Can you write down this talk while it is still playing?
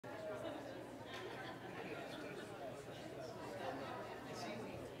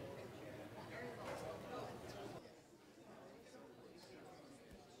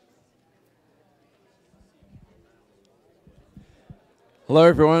Hello,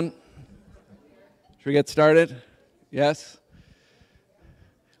 everyone. Should we get started? Yes?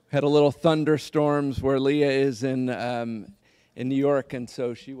 We had a little thunderstorms where Leah is in New York, and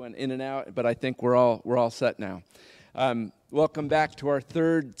so she went in and out, but I think we're all set now. Welcome back to our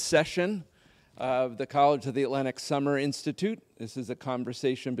third session of the College of the Atlantic Summer Institute. This is a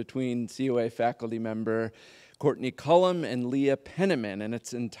conversation between COA faculty member Kourtney Collum and Leah Penniman, and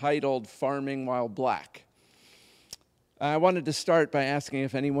it's entitled Farming While Black. I wanted to start by asking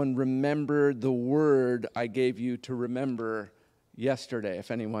if anyone remembered the word I gave you to remember yesterday, if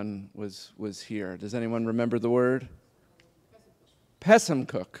anyone was here. Does anyone remember the word?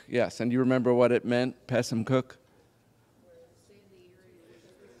 Pessimcook, yes. And you remember what it meant, Pessimcook?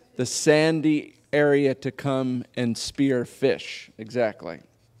 The sandy area to come and spear fish, exactly.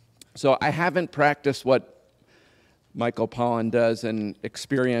 So I haven't practiced what Michael Pollan does in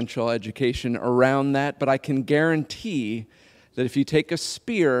experiential education around that, but I can guarantee that if you take a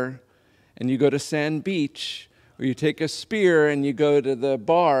spear and you go to Sand Beach, or you take a spear and you go to the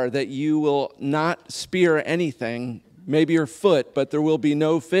bar, that you will not spear anything, maybe your foot, but there will be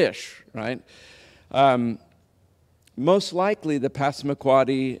no fish, right? Most likely the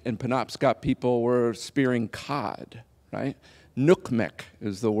Passamaquoddy and Penobscot people were spearing cod, right? Nukmek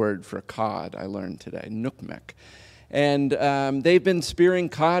is the word for cod, I learned today, nukmek. And they've been spearing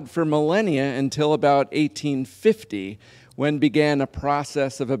cod for millennia until about 1850, when began a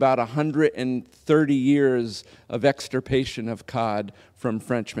process of about 130 years of extirpation of cod from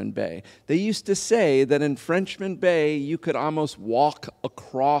Frenchman Bay. They used to say that in Frenchman Bay, you could almost walk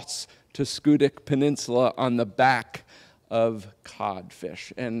across to Schoodic Peninsula on the back of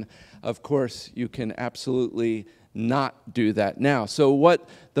codfish. And of course, you can absolutely not do that now. So what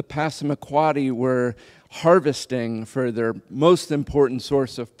the Passamaquoddy were harvesting for their most important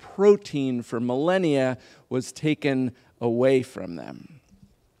source of protein for millennia was taken away from them.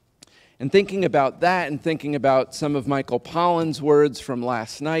 And thinking about that and thinking about some of Michael Pollan's words from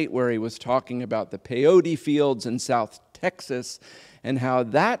last night where he was talking about the peyote fields in South Texas and how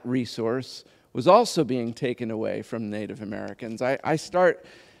that resource was also being taken away from Native Americans, I start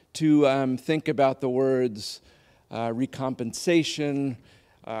to think about the words recompensation,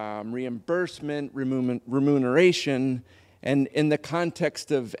 reimbursement, remuneration, and in the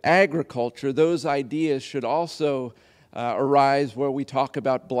context of agriculture, those ideas should also arise where we talk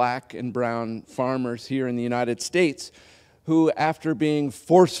about black and brown farmers here in the United States who, after being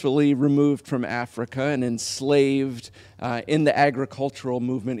forcefully removed from Africa and enslaved in the agricultural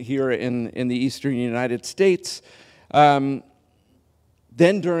movement here in the eastern United States, then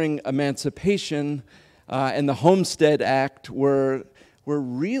during emancipation and the Homestead Act were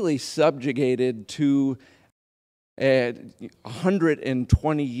really subjugated to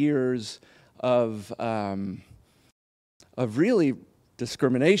 120 years of really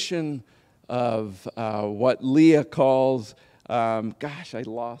discrimination, of what Leah calls, gosh, I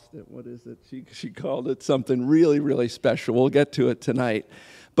lost it. What is it? She called it something really, really special. We'll get to it tonight.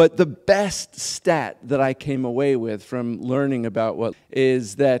 But the best stat that I came away with from learning about what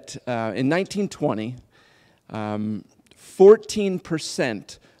is that in 1920,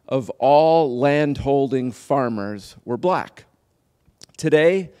 14% of all landholding farmers were black.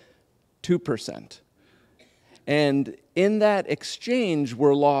 Today, 2%. And in that exchange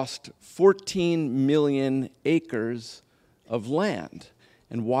were lost 14 million acres of land.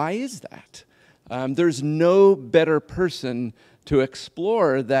 And why is that? There's no better person to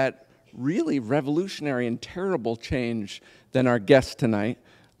explore that really revolutionary and terrible change than our guest tonight,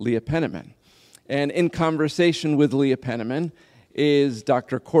 Leah Penniman. And in conversation with Leah Penniman is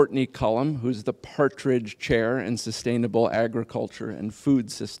Dr. Kourtney Collum, who's the Partridge Chair in Sustainable Agriculture and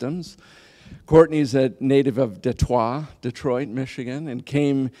Food Systems. Kourtney's a native of Detroit, Michigan, and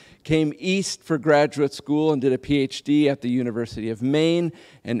came east for graduate school and did a PhD at the University of Maine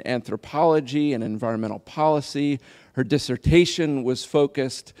in anthropology and environmental policy. Her dissertation was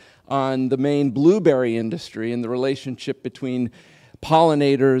focused on the Maine blueberry industry and the relationship between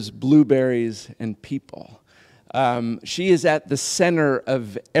pollinators, blueberries, and people. She is at the center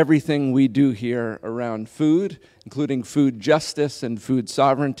of everything we do here around food, including food justice and food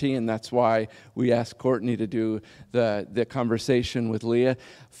sovereignty, and that's why we asked Kourtney to do the conversation with Leah.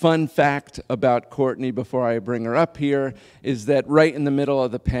 Fun fact about Kourtney before I bring her up here is that right in the middle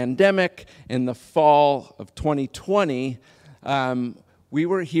of the pandemic, in the fall of 2020, we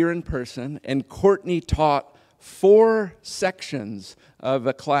were here in person, and Kourtney taught 4 sections of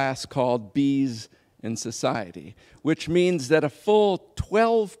a class called Bees in society, which means that a full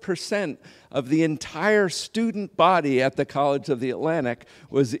 12% of the entire student body at the College of the Atlantic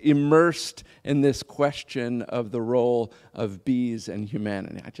was immersed in this question of the role of bees and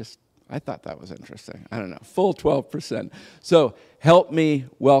humanity. I thought that was interesting. I don't know, full 12%. So help me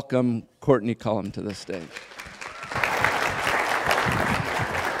welcome Kourtney Collum to the stage.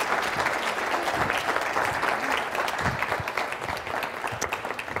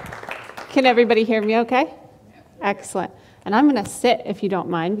 Can everybody hear me okay? Excellent. And I'm going to sit, if you don't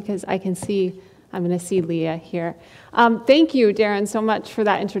mind, because I'm going to see Leah here. Thank you, Darren, so much for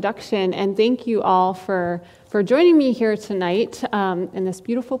that introduction, and thank you all for joining me here tonight in this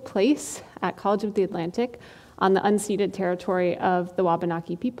beautiful place at College of the Atlantic on the unceded territory of the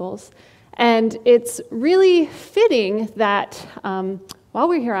Wabanaki peoples. And it's really fitting that while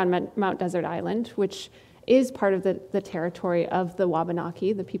we're here on Mount Desert Island, which is part of the territory of the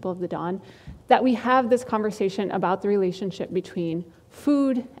Wabanaki, the people of the Dawn, that we have this conversation about the relationship between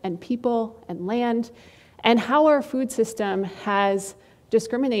food and people and land, and how our food system has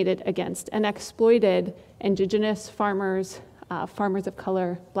discriminated against and exploited indigenous farmers, farmers of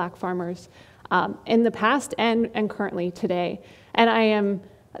color, Black farmers, in the past and currently today. And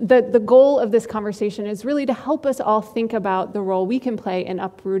the goal of this conversation is really to help us all think about the role we can play in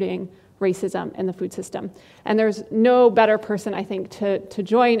uprooting racism in the food system. And there's no better person, I think, to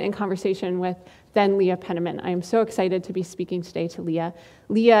join in conversation with than Leah Penniman. I am so excited to be speaking today to Leah.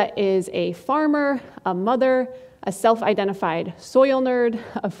 Leah is a farmer, a mother, a self-identified soil nerd,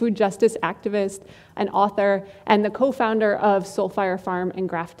 a food justice activist, an author, and the co-founder of Soulfire Farm in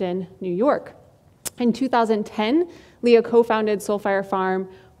Grafton, New York. In 2010, Leah co-founded Soulfire Farm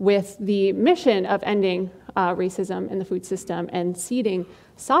with the mission of ending racism in the food system and seeding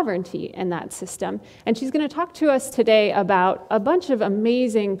sovereignty in that system. And she's going to talk to us today about a bunch of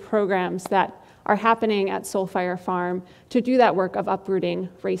amazing programs that are happening at Soulfire Farm to do that work of uprooting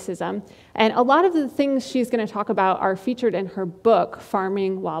racism. And a lot of the things she's going to talk about are featured in her book,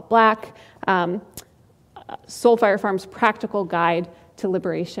 Farming While Black, Soulfire Farm's Practical Guide to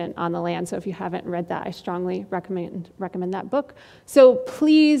Liberation on the Land. So if you haven't read that, I strongly recommend that book. So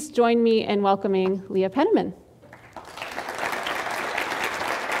please join me in welcoming Leah Penniman.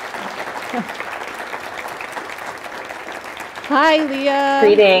 Hi, Leah.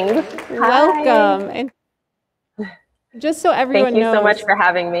 Greetings. Welcome. Hi. And just so everyone knows. Thank you so much for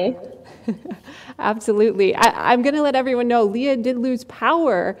having me. Absolutely. I'm going to let everyone know Leah did lose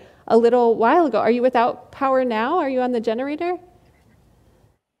power a little while ago. Are you without power now? Are you on the generator?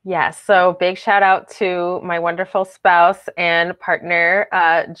 Yes. So big shout out to my wonderful spouse and partner,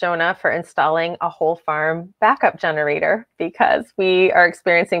 Jonah, for installing a whole farm backup generator because we are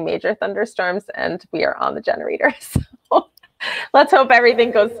experiencing major thunderstorms and we are on the generator. So let's hope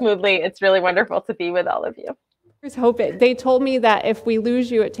everything goes smoothly. It's really wonderful to be with all of you. Here's hoping. They told me that if we lose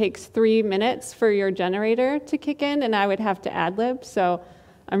you, it takes 3 minutes for your generator to kick in and I would have to ad-lib. So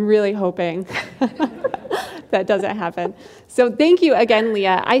I'm really hoping that doesn't happen. So thank you again,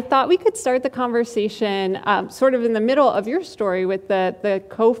 Leah. I thought we could start the conversation sort of in the middle of your story with the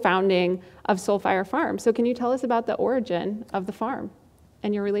co-founding of Soulfire Farm. So can you tell us about the origin of the farm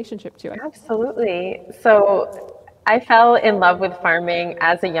and your relationship to it? Absolutely. So I fell in love with farming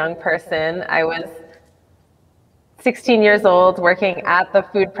as a young person. I was 16 years old working at the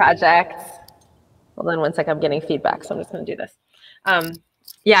food project. Hold on one second, I'm getting feedback, so I'm just going to do this.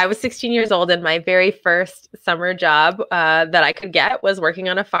 Yeah, I was 16 years old and my very first summer job that I could get was working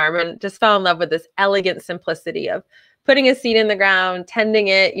on a farm and just fell in love with this elegant simplicity of putting a seed in the ground, tending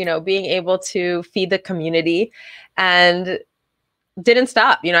it, being able to feed the community and didn't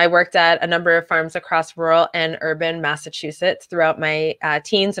stop. I worked at a number of farms across rural and urban Massachusetts throughout my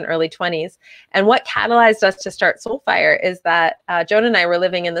teens and early 20s. And what catalyzed us to start Soulfire is that Joan and I were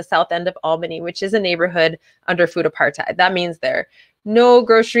living in the south end of Albany, which is a neighborhood under food apartheid. That means there no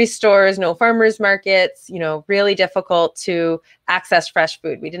grocery stores, no farmers markets, really difficult to access fresh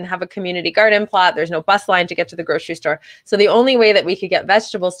food. We didn't have a community garden plot. There's no bus line to get to the grocery store. So the only way that we could get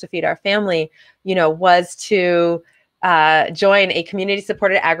vegetables to feed our family, was to join a community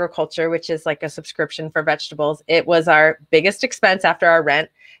supported agriculture, which is like a subscription for vegetables. It was our biggest expense after our rent.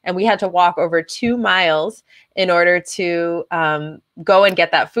 And we had to walk over 2 miles in order to go and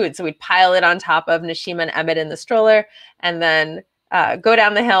get that food. So we'd pile it on top of Nashima and Emmett in the stroller and then go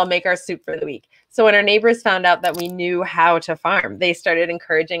down the hill, make our soup for the week. So when our neighbors found out that we knew how to farm, they started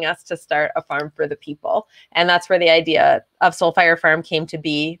encouraging us to start a farm for the people. And that's where the idea of Soulfire Farm came to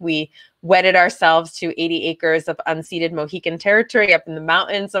be. We wedded ourselves to 80 acres of unceded Mohican territory up in the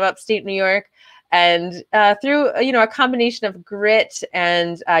mountains of upstate New York. and through a combination of grit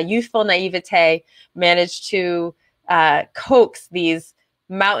and youthful naivete, managed to coax these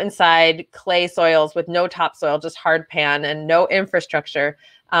mountainside clay soils with no topsoil, just hard pan and no infrastructure,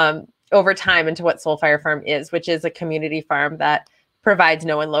 over time into what Soul Fire Farm is, which is a community farm that provides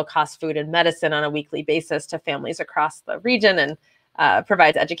no and low cost food and medicine on a weekly basis to families across the region, and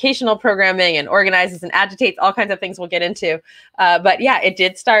provides educational programming and organizes and agitates all kinds of things we'll get into. But yeah, it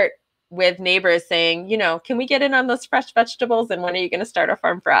did start with neighbors saying, can we get in on those fresh vegetables? And when are you going to start a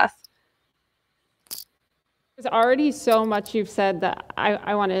farm for us? There's already so much you've said that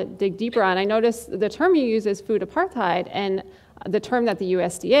I want to dig deeper on. I noticed the term you use is food apartheid, and the term that the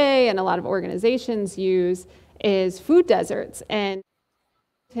USDA and a lot of organizations use is food deserts, and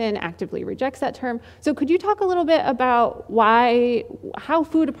actively rejects that term. So could you talk a little bit about how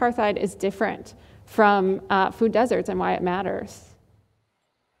food apartheid is different from food deserts and why it matters?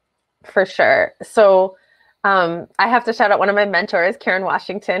 For sure. So I have to shout out one of my mentors, Karen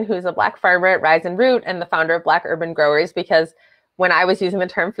Washington, who's a Black farmer at Rise and Root and the founder of Black Urban Growers, because when I was using the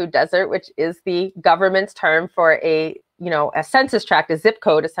term food desert, which is the government's term for a census tract, a zip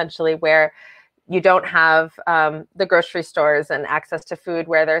code, essentially, where you don't have the grocery stores and access to food,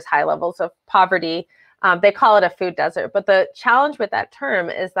 where there's high levels of poverty, they call it a food desert. But the challenge with that term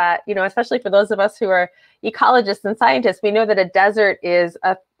is that, especially for those of us who are ecologists and scientists, we know that a desert is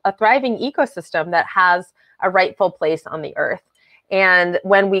a thriving ecosystem that has a rightful place on the earth. And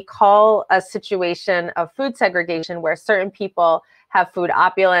when we call a situation of food segregation where certain people have food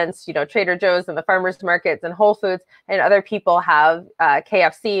opulence, Trader Joe's and the farmers markets and Whole Foods, and other people have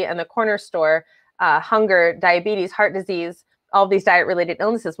KFC and the corner store, hunger, diabetes, heart disease, all these diet-related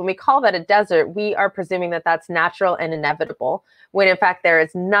illnesses. When we call that a desert, we are presuming that that's natural and inevitable, when in fact there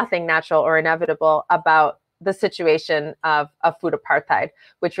is nothing natural or inevitable about the situation of food apartheid,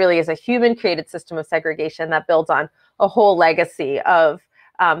 which really is a human-created system of segregation that builds on a whole legacy of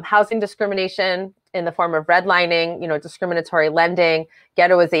housing discrimination in the form of redlining, discriminatory lending,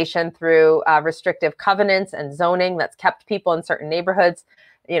 ghettoization through restrictive covenants and zoning that's kept people in certain neighborhoods,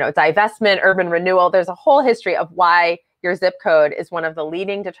 divestment, urban renewal. There's a whole history of why your zip code is one of the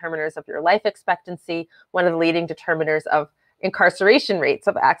leading determiners of your life expectancy, one of the leading determiners of incarceration rates,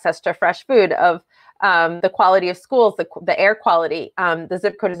 of access to fresh food, of the quality of schools, the air quality. The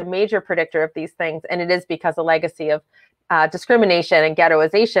zip code is a major predictor of these things, and it is because a legacy of discrimination and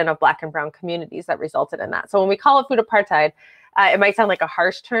ghettoization of Black and brown communities that resulted in that. So when we call it food apartheid, it might sound like a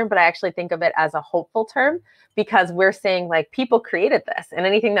harsh term, but I actually think of it as a hopeful term, because we're saying, like, people created this, and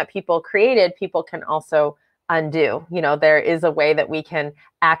anything that people created, people can also undo. There is a way that we can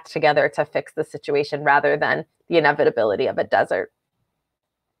act together to fix the situation rather than the inevitability of a desert.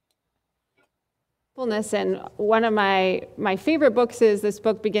 And one of my favorite books is this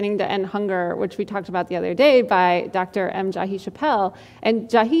book, Beginning to End Hunger, which we talked about the other day, by Dr. M. Jahi Chappell. And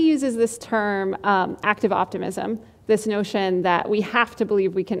Jahi uses this term, active optimism, this notion that we have to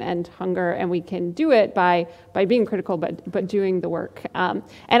believe we can end hunger, and we can do it by being critical, but doing the work. And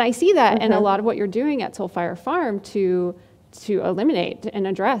I see that in a lot of what you're doing at Soul Fire Farm to eliminate and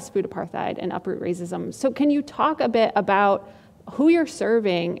address food apartheid and uproot racism. So can you talk a bit about who you're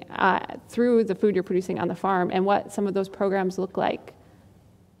serving through the food you're producing on the farm, and what some of those programs look like?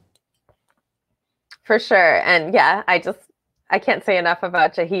 For sure. And yeah, I can't say enough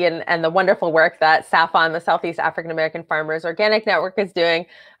about Jahi and the wonderful work that SAFON, the Southeast African American Farmers Organic Network, is doing.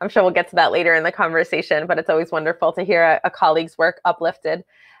 I'm sure we'll get to that later in the conversation, but it's always wonderful to hear a colleague's work uplifted.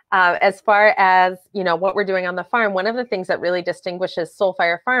 As far as what we're doing on the farm, one of the things that really distinguishes Soul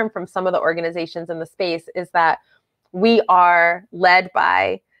Fire Farm from some of the organizations in the space is that we are led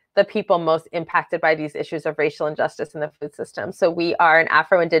by the people most impacted by these issues of racial injustice in the food system. So we are an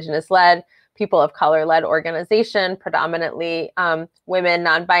Afro-Indigenous-led, people of color-led organization, predominantly women,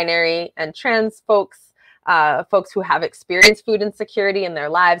 non-binary, and trans folks, folks who have experienced food insecurity in their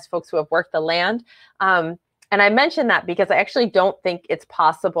lives, folks who have worked the land. And I mention that because I actually don't think it's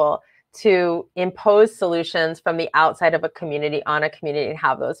possible to impose solutions from the outside of a community on a community and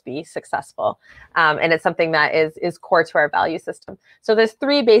have those be successful. And it's something that is core to our value system. So there's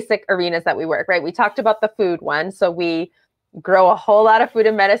three basic arenas that we work, right? We talked about the food one. So we grow a whole lot of food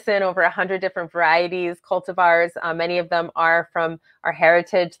and medicine, over 100 different varieties, cultivars. Many of them are from our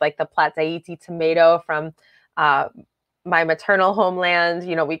heritage, like the Platte Tahiti tomato from my maternal homeland.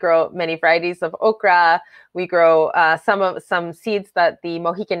 We grow many varieties of okra. We grow some seeds that the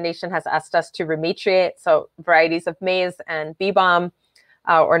Mohican Nation has asked us to rematriate. So varieties of maize and bee balm,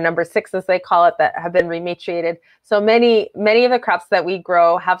 or number 6, as they call it, that have been rematriated. So many of the crops that we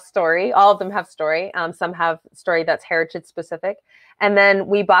grow have story. All of them have story. Some have story that's heritage specific. And then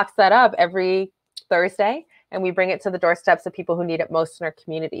we box that up every Thursday, and we bring it to the doorsteps of people who need it most in our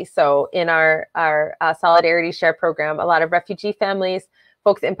community. So in our Solidarity Share program, a lot of refugee families,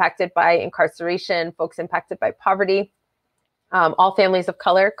 folks impacted by incarceration, folks impacted by poverty, all families of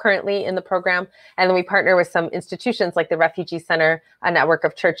color currently in the program. And then we partner with some institutions like the Refugee Center, a network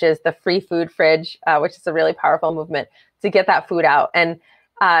of churches, the Free Food Fridge, which is a really powerful movement to get that food out. And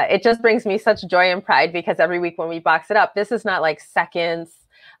it just brings me such joy and pride, because every week when we box it up, this is not like seconds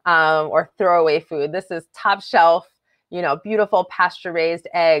or throwaway food. This is top shelf, beautiful pasture raised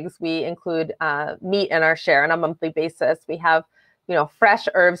eggs. We include meat in our share on a monthly basis. We have fresh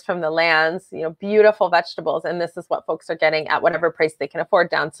herbs from the lands, beautiful vegetables. And this is what folks are getting at whatever price they can afford,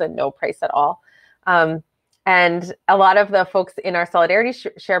 down to no price at all. And a lot of the folks in our Solidarity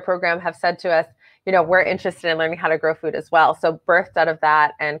Share program have said to us, we're interested in learning how to grow food as well. So birthed out of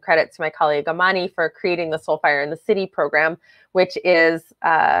that, and credit to my colleague Amani for creating the Soul Fire in the City program, which is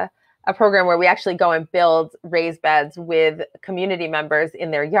a program where we actually go and build raised beds with community members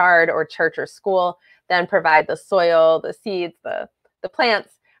in their yard or church or school, then provide the soil, the seeds, the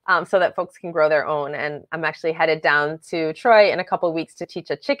plants, so that folks can grow their own. And I'm actually headed down to Troy in a couple of weeks to teach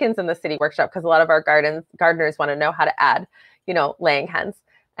a chickens in the city workshop, because a lot of our gardeners want to know how to add, laying hens.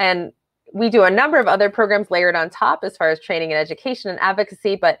 And we do a number of other programs layered on top as far as training and education and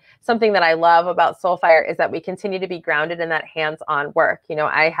advocacy. But something that I love about Soul Fire is that we continue to be grounded in that hands-on work.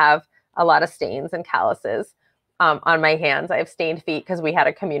 I have a lot of stains and calluses on my hands. I have stained feet because we had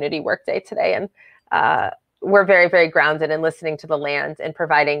a community work day today. And we're very, very grounded in listening to the land and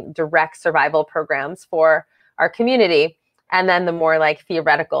providing direct survival programs for our community. And then the more like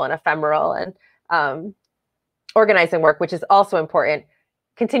theoretical and ephemeral and organizing work, which is also important,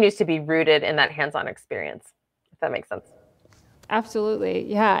 continues to be rooted in that hands-on experience, if that makes sense. Absolutely.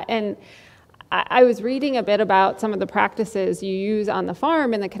 Yeah. And I was reading a bit about some of the practices you use on the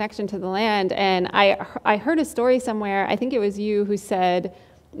farm and the connection to the land. And I heard a story somewhere, I think it was you, who said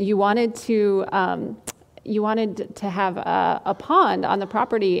you wanted to have a pond on the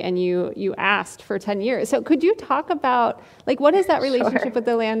property, and you asked for 10 years. So could you talk about, like, what is that relationship Sure. with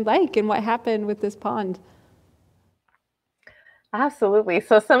the land like, and what happened with this pond? Absolutely.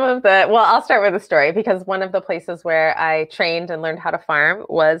 So I'll start with a story, because one of the places where I trained and learned how to farm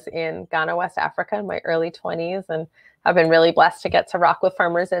was in Ghana, West Africa, in my early 20s. And I've been really blessed to get to rock with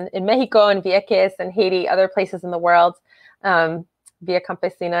farmers in Mexico and Vieques and Haiti, other places in the world. Via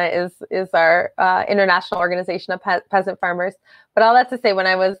Campesina is our international organization of peasant farmers. But all that to say, when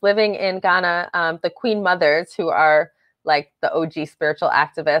I was living in Ghana, the Queen Mothers, who are like the OG spiritual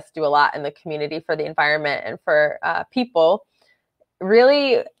activists, do a lot in the community for the environment and for people,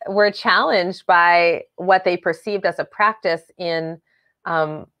 really were challenged by what they perceived as a practice in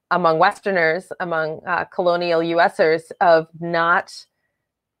among Westerners, among colonial USers, of not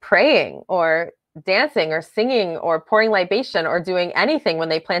praying or dancing or singing or pouring libation or doing anything when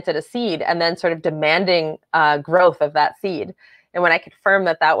they planted a seed, and then sort of demanding growth of that seed. And when I confirmed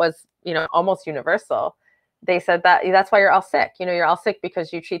that was, almost universal, they said that's why you're all sick. You're all sick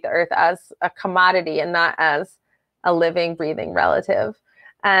because you treat the earth as a commodity and not as a living, breathing relative.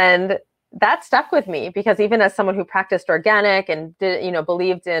 And that stuck with me, because even as someone who practiced organic and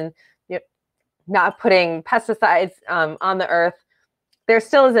believed in not putting pesticides on the earth, there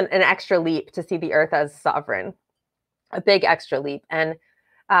still is an extra leap to see the earth as sovereign, a big extra leap. And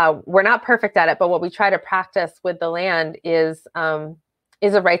we're not perfect at it, but what we try to practice with the land is a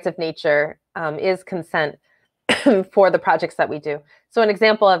rights of nature, is consent for the projects that we do. So an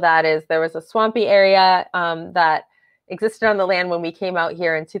example of that is there was a swampy area that existed on the land when we came out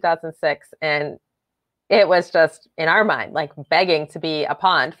here in 2006. And it was just, in our mind, like begging to be a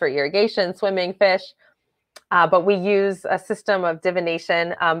pond for irrigation, swimming, fish. But we use a system of divination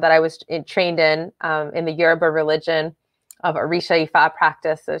that I was trained in the Yoruba religion of Orisha Ifa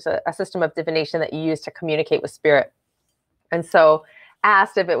practice. There's a system of divination that you use to communicate with spirit. And so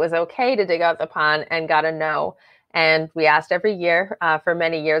asked if it was okay to dig out the pond, and got a no. And we asked every year for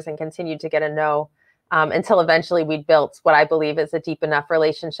many years and continued to get a no, until eventually we built what I believe is a deep enough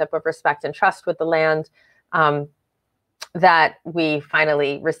relationship of respect and trust with the land that we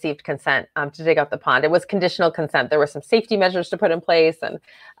finally received consent to dig out the pond. It was conditional consent. There were some safety measures to put in place and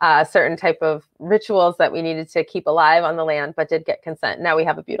certain type of rituals that we needed to keep alive on the land, but did get consent. Now we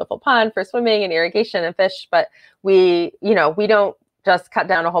have a beautiful pond for swimming and irrigation and fish, but we don't just cut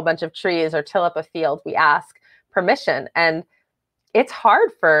down a whole bunch of trees or till up a field. We ask permission. And it's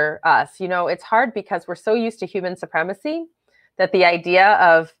hard for us, it's hard because we're so used to human supremacy that the idea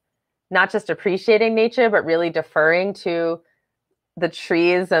of not just appreciating nature, but really deferring to the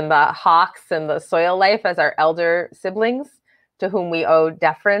trees and the hawks and the soil life as our elder siblings to whom we owe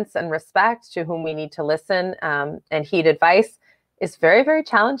deference and respect, to whom we need to listen and heed advice, is very, very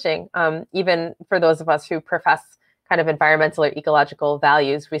challenging. Even for those of us who profess kind of environmental or ecological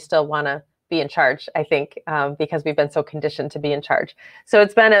values, we still want to be in charge, I think, because we've been so conditioned to be in charge. So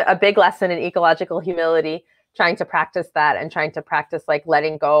it's been a big lesson in ecological humility, trying to practice that and trying to practice like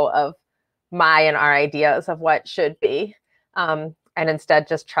letting go of my and our ideas of what should be. And instead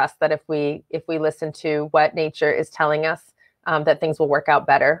just trust that if we listen to what nature is telling us, that things will work out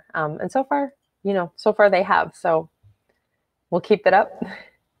better. And so far, they have. So we'll keep it up.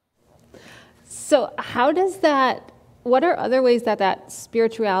 So what are other ways that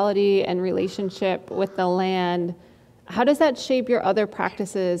spirituality and relationship with the land, how does that shape your other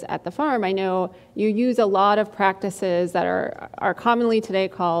practices at the farm? I know you use a lot of practices that are commonly today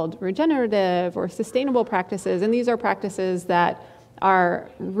called regenerative or sustainable practices, and these are practices that are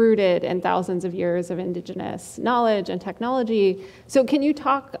rooted in thousands of years of indigenous knowledge and technology. So can you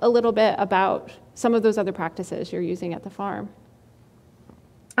talk a little bit about some of those other practices you're using at the farm?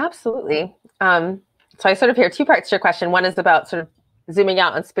 Absolutely. So I sort of hear two parts to your question. One is about sort of zooming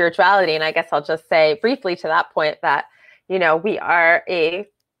out on spirituality. And I guess I'll just say briefly to that point that, we are a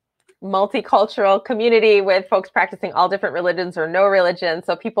multicultural community with folks practicing all different religions or no religion.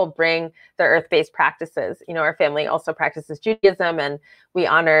 So people bring their earth-based practices. Our family also practices Judaism, and we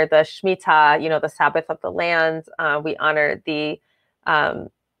honor the Shemitah, the Sabbath of the land. We honor the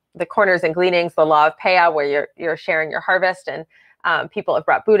corners and gleanings, the law of Peah, where you're sharing your harvest. And people have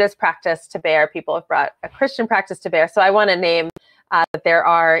brought Buddhist practice to bear. People have brought a Christian practice to bear. So I want to name that there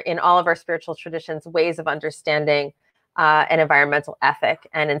are in all of our spiritual traditions ways of understanding an environmental ethic,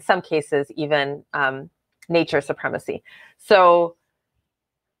 and in some cases, even nature supremacy. So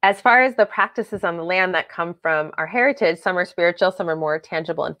as far as the practices on the land that come from our heritage, some are spiritual, some are more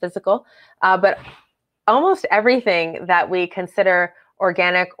tangible and physical, but almost everything that we consider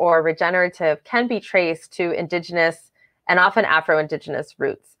organic or regenerative can be traced to indigenous and often Afro-Indigenous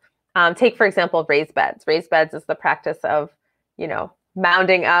roots. Take, for example, raised beds. Raised beds is the practice of,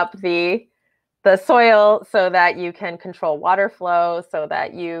 mounding up the soil so that you can control water flow, so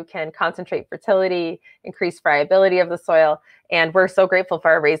that you can concentrate fertility, increase friability of the soil. And we're so grateful for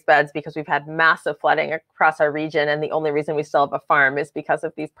our raised beds because we've had massive flooding across our region. And the only reason we still have a farm is because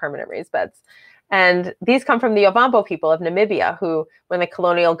of these permanent raised beds. And these come from the Ovambo people of Namibia, who, when the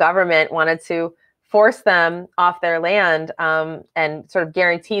colonial government wanted to force them off their land and sort of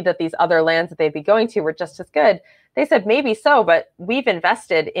guarantee that these other lands that they'd be going to were just as good, they said, maybe so, but we've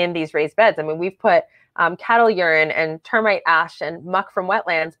invested in these raised beds. I mean, we've put cattle urine and termite ash and muck from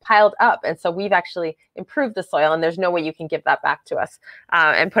wetlands piled up. And so we've actually improved the soil, and there's no way you can give that back to us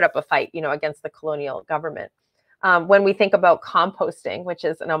and put up a fight, against the colonial government. When we think about composting, which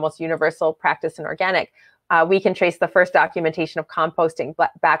is an almost universal practice in organic, we can trace the first documentation of composting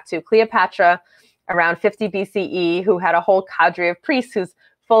back to Cleopatra around 50 BCE, who had a whole cadre of priests whose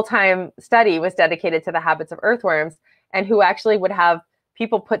full-time study was dedicated to the habits of earthworms, and who actually would have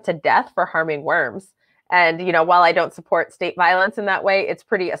people put to death for harming worms. And, while I don't support state violence in that way, it's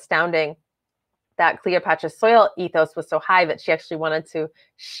pretty astounding that Cleopatra's soil ethos was so high that she actually wanted to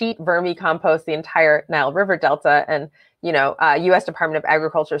sheet vermicompost the entire Nile River Delta. And, U.S. Department of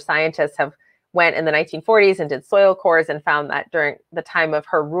Agriculture scientists went in the 1940s and did soil cores and found that during the time of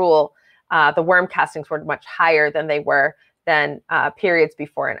her rule, the worm castings were much higher than they were than periods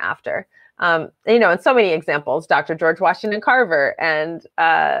before and after. And so many examples, Dr. George Washington Carver, and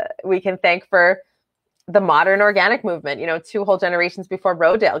we can thank for the modern organic movement. 2 whole generations before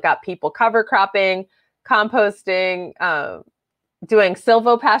Rodale got people cover cropping, composting, doing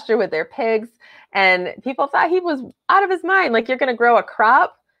silvopasture with their pigs. And people thought he was out of his mind. Like, you're going to grow a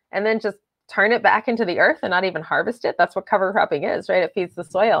crop and then just turn it back into the earth and not even harvest it. That's what cover cropping is, right? It feeds the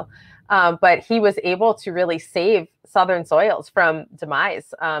soil. But he was able to really save southern soils from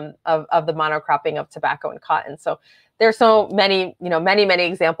demise of the monocropping of tobacco and cotton. So there's so many, many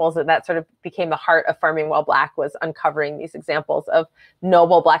examples that sort of became the heart of Farming While Black, was uncovering these examples of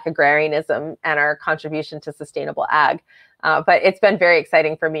noble Black agrarianism and our contribution to sustainable ag. But it's been very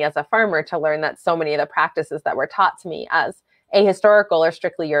exciting for me as a farmer to learn that so many of the practices that were taught to me as ahistorical or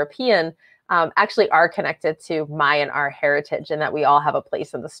strictly European actually are connected to my and our heritage, and that we all have a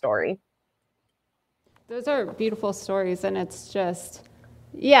place in the story. Those are beautiful stories, and it's just,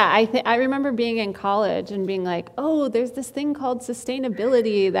 I remember being in college and being like, oh, there's this thing called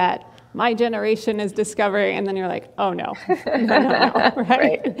sustainability that my generation is discovering, and then you're like, oh no, no, right?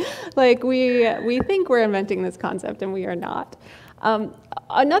 Right. Like we think we're inventing this concept, and we are not.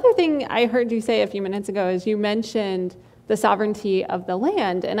 Another thing I heard you say a few minutes ago is you mentioned the sovereignty of the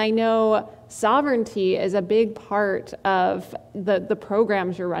land. And I know sovereignty is a big part of the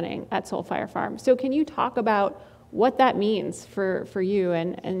programs you're running at Soul Fire Farm. So can you talk about what that means for you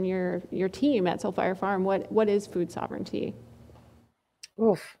and your team at Soul Fire Farm? What is food sovereignty?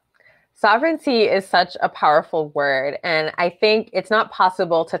 Oof. Sovereignty is such a powerful word. And I think it's not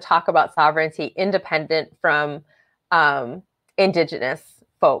possible to talk about sovereignty independent from Indigenous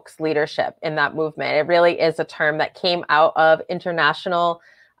folks' leadership in that movement. It really is a term that came out of international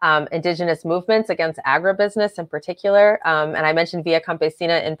Indigenous movements against agribusiness in particular. And I mentioned Via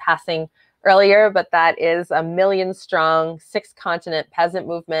Campesina in passing earlier, but that is a 1 million strong, 6-continent peasant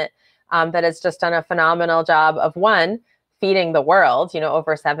movement that has just done a phenomenal job of, one, feeding the world.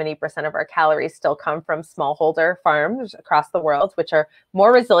 Over 70% of our calories still come from smallholder farms across the world, which are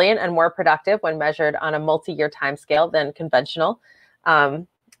more resilient and more productive when measured on a multi-year timescale than conventional.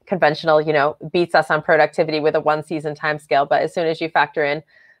 Conventional, beats us on productivity with a 1-season timescale. But as soon as you factor in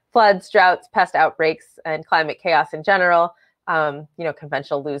floods, droughts, pest outbreaks, and climate chaos in general,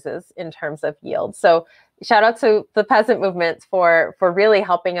 conventional loses in terms of yield. So shout out to the peasant movements for really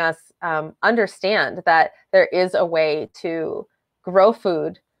helping us understand that there is a way to grow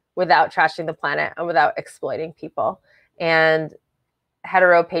food without trashing the planet and without exploiting people. And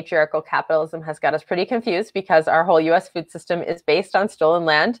heteropatriarchal capitalism has got us pretty confused because our whole US food system is based on stolen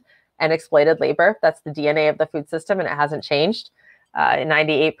land and exploited labor. That's the DNA of the food system, and it hasn't changed.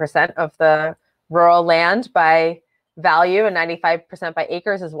 98% of the rural land by value and 95% by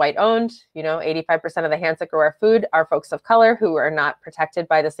acres is white owned. 85% of the hands that grow our food are folks of color who are not protected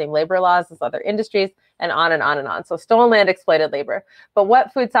by the same labor laws as other industries, and on and on and on. So stolen land, exploited labor. But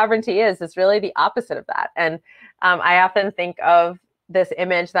what food sovereignty is really the opposite of that. And I often think of this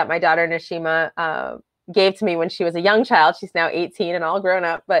image that my daughter Nashima gave to me when she was a young child. She's now 18 and all grown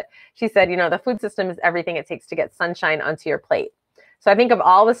up, but she said, the food system is everything it takes to get sunshine onto your plate. So I think of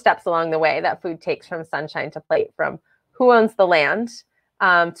all the steps along the way that food takes from sunshine to plate, from who owns the land,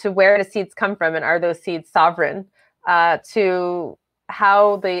 to where do seeds come from, and are those seeds sovereign, to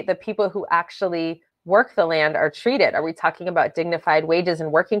how the people who actually work the land are treated. Are we talking about dignified wages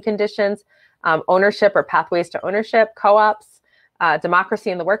and working conditions, ownership or pathways to ownership, co-ops,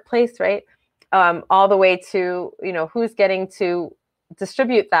 democracy in the workplace, right? All the way to, who's getting to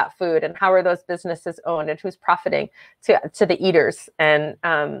distribute that food, and how are those businesses owned, and who's profiting to the eaters. And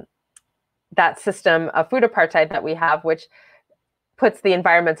that system of food apartheid that we have, which puts the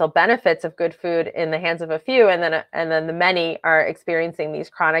environmental benefits of good food in the hands of a few, and then the many are experiencing these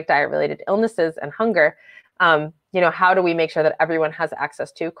chronic diet-related illnesses and hunger. How do we make sure that everyone has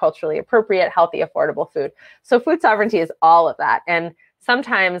access to culturally appropriate, healthy, affordable food? So food sovereignty is all of that. And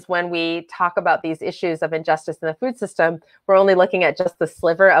sometimes when we talk about these issues of injustice in the food system, we're only looking at just the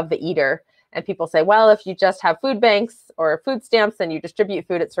sliver of the eater. And people say, well, if you just have food banks or food stamps and you distribute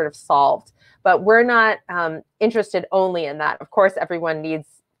food, it's sort of solved. But we're not interested only in that. Of course, everyone needs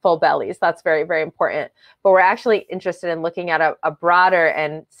full bellies. That's very, very important. But we're actually interested in looking at a broader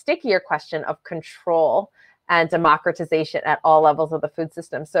and stickier question of control and democratization at all levels of the food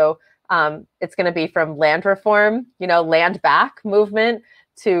system. So it's going to be from land reform, land back movement,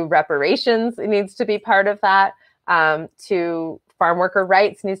 to reparations. It needs to be part of that, to farm worker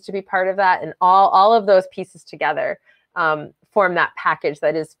rights needs to be part of that. And all of those pieces together form that package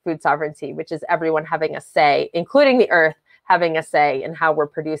that is food sovereignty, which is everyone having a say, including the earth, having a say in how we're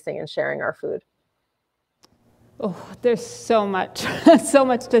producing and sharing our food. Oh, there's so much, so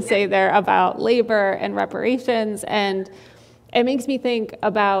much to say there about labor and reparations. And it makes me think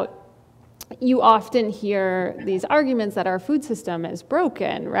about, you often hear these arguments that our food system is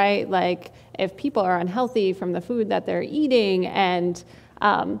broken, right? Like if people are unhealthy from the food that they're eating, and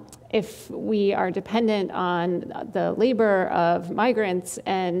if we are dependent on the labor of migrants,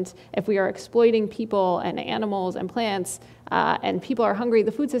 and if we are exploiting people and animals and plants, and people are hungry,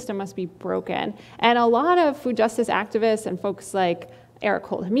 the food system must be broken. And a lot of food justice activists and folks like Eric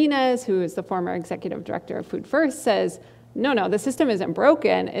Holt-Jimenez, who is the former executive director of Food First, says, no, the system isn't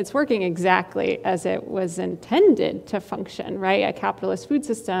broken. It's working exactly as it was intended to function, right? A capitalist food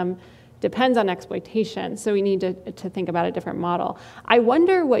system depends on exploitation, so we need to think about a different model. I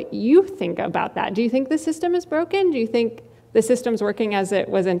wonder what you think about that. Do you think the system is broken? Do you think the system's working as it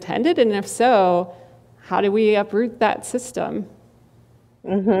was intended? And if so, how do we uproot that system?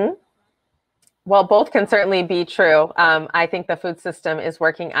 Mm-hmm. Well, both can certainly be true. I think the food system is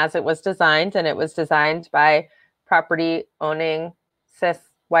working as it was designed, and it was designed by property-owning cis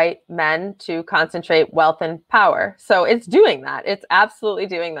white men to concentrate wealth and power. So it's doing that. It's absolutely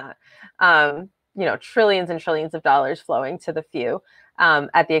doing that. Trillions and trillions of dollars flowing to the few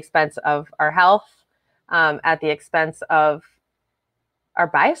at the expense of our health, at the expense of our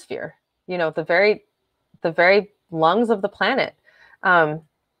biosphere, the very lungs of the planet.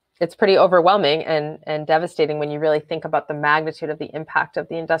 It's pretty overwhelming and devastating when you really think about the magnitude of the impact of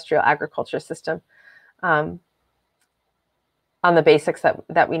the industrial agriculture system on the basics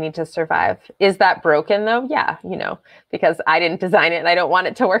that we need to survive. Is that broken though? Yeah, because I didn't design it and I don't want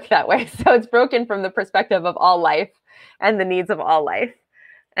it to work that way. So it's broken from the perspective of all life and the needs of all life.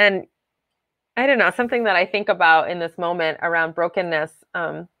 And I don't know, something that I think about in this moment around brokenness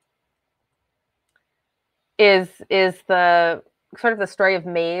is the sort of the story of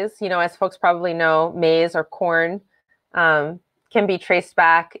maize. As folks probably know, maize or corn can be traced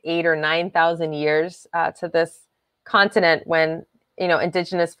back 8,000 or 9,000 years to this continent when,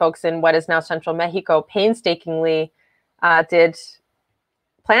 indigenous folks in what is now central Mexico painstakingly did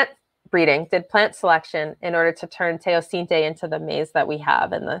plant breeding, did plant selection in order to turn teosinte into the maize that we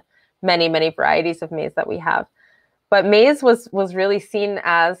have and the many, many varieties of maize that we have. But maize was really seen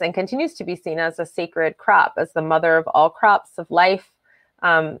as, and continues to be seen as, a sacred crop, as the mother of all crops of life,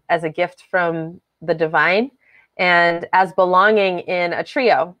 as a gift from the divine, and as belonging in a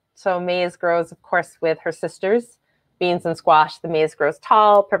trio. So maize grows, of course, with her sisters, beans and squash. The maize grows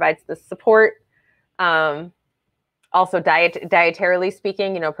tall, provides the support. Also, dietarily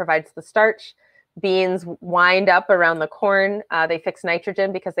speaking, provides the starch. Beans wind up around the corn. They fix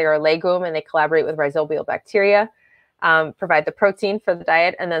nitrogen because they are a legume and they collaborate with rhizobial bacteria, provide the protein for the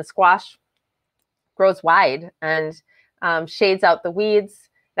diet. And then squash grows wide and shades out the weeds.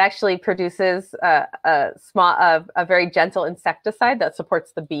 It actually produces a very gentle insecticide that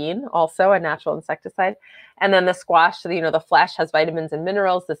supports the bean, also a natural insecticide. And then the squash, the flesh has vitamins and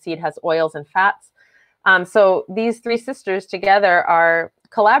minerals. The seed has oils and fats. So these three sisters together are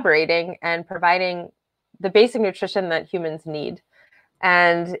collaborating and providing the basic nutrition that humans need.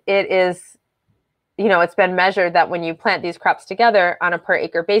 And it is, it's been measured that when you plant these crops together on a per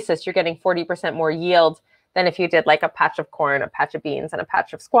acre basis, you're getting 40% more yield than if you did like a patch of corn, a patch of beans, and a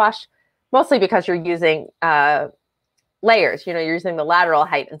patch of squash, mostly because you're using layers, you're using the lateral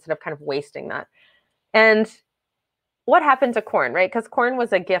height instead of kind of wasting that. And what happened to corn, right? Because corn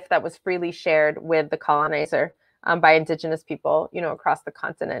was a gift that was freely shared with the colonizer by indigenous people, across the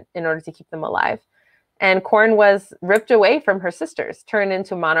continent in order to keep them alive. And corn was ripped away from her sisters, turned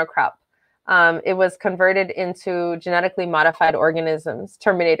into monocrop. It was converted into genetically modified organisms,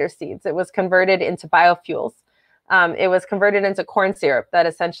 terminator seeds. It was converted into biofuels. It was converted into corn syrup that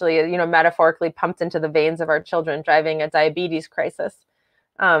essentially, metaphorically pumped into the veins of our children, driving a diabetes crisis.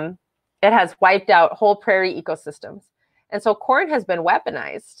 It has wiped out whole prairie ecosystems. And so corn has been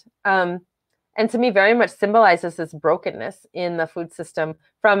weaponized. And to me, very much symbolizes this brokenness in the food system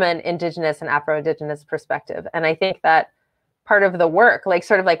from an indigenous and Afro-Indigenous perspective. And I think that part of the work,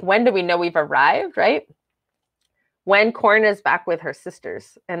 when do we know we've arrived, right? When corn is back with her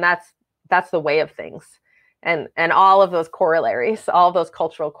sisters. And that's the way of things. And all of those corollaries, all those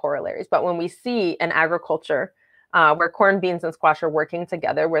cultural corollaries. But when we see an agriculture where corn, beans, and squash are working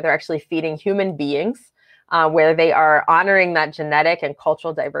together, where they're actually feeding human beings, where they are honoring that genetic and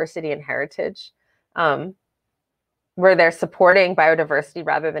cultural diversity and heritage, where they're supporting biodiversity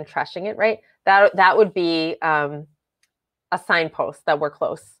rather than trashing it, right? That would be a signpost that we're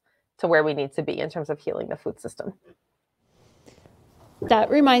close to where we need to be in terms of healing the food system.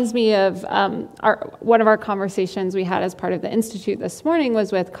 That reminds me of one of our conversations we had as part of the Institute this morning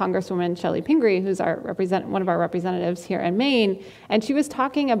was with Congresswoman Shelley Pingree, who's one of our representatives here in Maine, and she was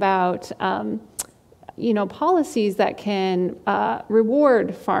talking about policies that can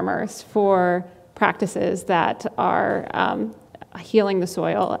reward farmers for practices that are healing the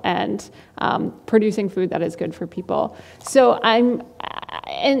soil and producing food that is good for people. So and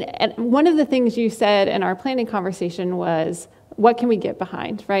one of the things you said in our planning conversation was, what can we get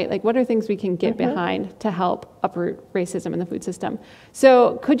behind, right? Like, what are things we can get behind to help uproot racism in the food system?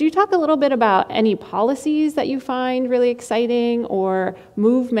 So could you talk a little bit about any policies that you find really exciting or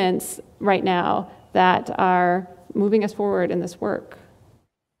movements right now that are moving us forward in this work?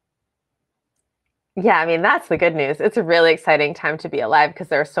 Yeah, I mean, that's the good news. It's a really exciting time to be alive because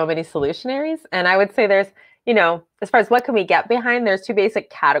there are so many solutionaries. And I would say there's, as far as what can we get behind, there's two basic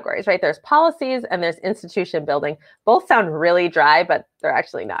categories, right? There's policies and there's institution building. Both sound really dry, but they're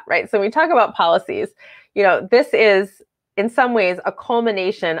actually not, right? So when we talk about policies, this is in some ways a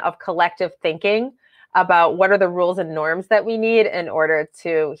culmination of collective thinking about what are the rules and norms that we need in order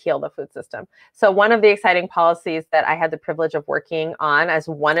to heal the food system. So one of the exciting policies that I had the privilege of working on as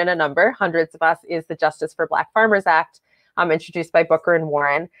one in a number, hundreds of us, is the Justice for Black Farmers Act, introduced by Booker and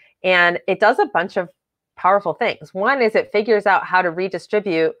Warren. And it does a bunch of powerful things. One is it figures out how to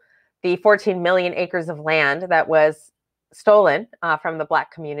redistribute the 14 million acres of land that was stolen from the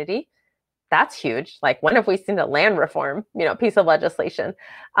Black community. That's huge. Like, when have we seen a land reform, piece of legislation?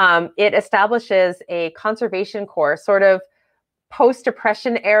 It establishes a conservation corps, sort of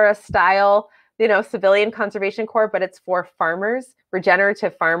post-depression era style, civilian conservation corps, but it's for farmers,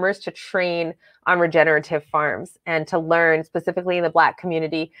 regenerative farmers, to train on regenerative farms and to learn specifically in the Black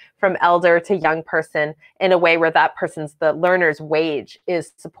community from elder to young person in a way where the learner's wage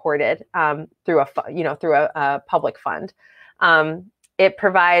is supported through a public fund. It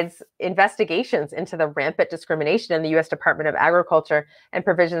provides investigations into the rampant discrimination in the U.S. Department of Agriculture and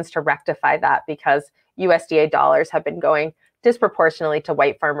provisions to rectify that, because USDA dollars have been going disproportionately to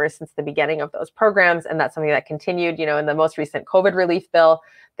white farmers since the beginning of those programs. And that's something that continued, in the most recent COVID relief bill,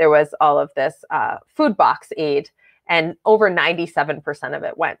 there was all of this food box aid, and over 97% of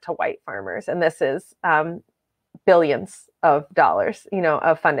it went to white farmers. And this is billions of dollars,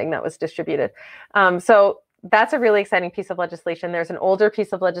 of funding that was distributed. So that's a really exciting piece of legislation. There's an older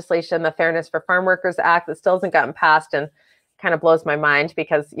piece of legislation, the Fairness for Farm Workers Act, that still hasn't gotten passed, and kind of blows my mind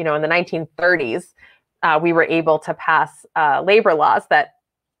because, in the 1930s, we were able to pass labor laws that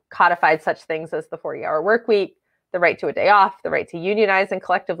codified such things as the 40-hour work week, the right to a day off, the right to unionize and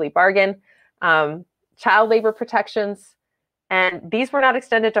collectively bargain, child labor protections. And these were not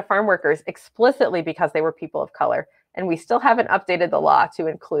extended to farm workers explicitly because they were people of color. And we still haven't updated the law to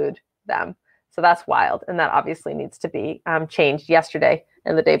include them. So that's wild. And that obviously needs to be changed yesterday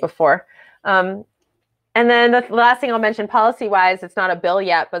and the day before. And then the last thing I'll mention policy-wise, it's not a bill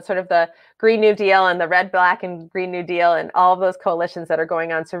yet, but sort of the Green New Deal and the Red, Black, and Green New Deal and all of those coalitions that are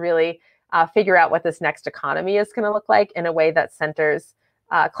going on to really figure out what this next economy is going to look like in a way that centers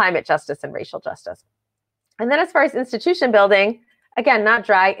climate justice and racial justice. And then as far as institution building, again, not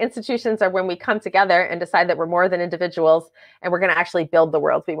dry. Institutions are when we come together and decide that we're more than individuals and we're going to actually build the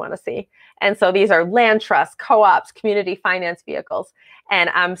world we want to see. And so these are land trusts, co-ops, community finance vehicles. And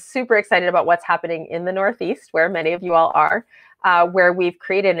I'm super excited about what's happening in the Northeast, where many of you all are, where we've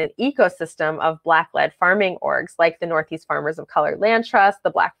created an ecosystem of Black-led farming orgs like the Northeast Farmers of Color Land Trust, the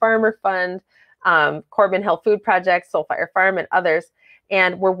Black Farmer Fund, Corbin Hill Food Project, Soul Fire Farm, and others.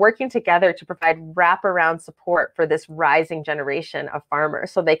 And we're working together to provide wraparound support for this rising generation of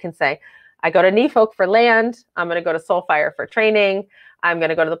farmers. So they can say, I go to NEFOC for land, I'm going to go to Soul Fire for training, I'm going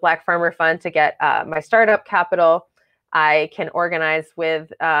to go to the Black Farmer Fund to get my startup capital. I can organize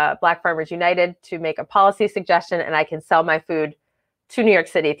with Black Farmers United to make a policy suggestion, and I can sell my food to New York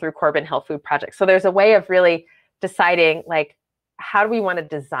City through Corbin Hill Food Project. So there's a way of really deciding, like, how do we want to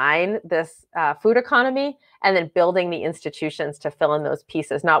design this food economy, and then building the institutions to fill in those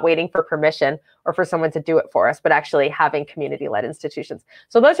pieces, not waiting for permission or for someone to do it for us, but actually having community-led institutions.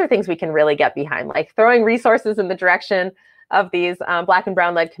 So those are things we can really get behind, like throwing resources in the direction of these Black and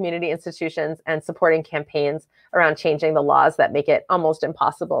Brown-led community institutions and supporting campaigns around changing the laws that make it almost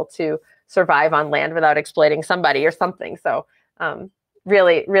impossible to survive on land without exploiting somebody or something. So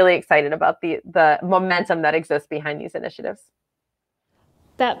really, really excited about the momentum that exists behind these initiatives.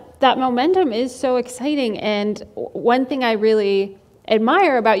 That momentum is so exciting. And one thing I really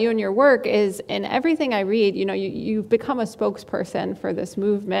admire about you and your work is, in everything I read, you've become a spokesperson for this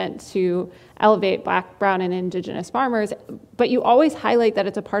movement to elevate Black, Brown, and Indigenous farmers, but you always highlight that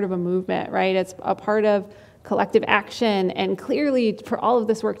it's a part of a movement, right? It's a part of collective action. And clearly, for all of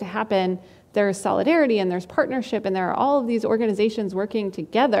this work to happen, there's solidarity and there's partnership, and there are all of these organizations working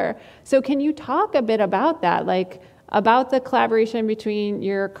together. So can you talk a bit about that? Like, about the collaboration between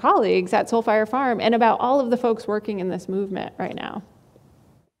your colleagues at Soul Fire Farm and about all of the folks working in this movement right now?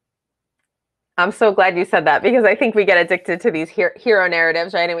 I'm so glad you said that, because I think we get addicted to these hero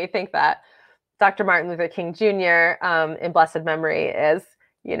narratives, right? And we think that Dr. Martin Luther King Jr. In blessed memory is,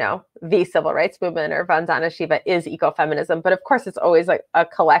 the civil rights movement, or Vandana Shiva is ecofeminism. But of course, it's always like a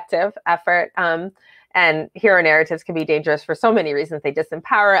collective effort. And hero narratives can be dangerous for so many reasons. They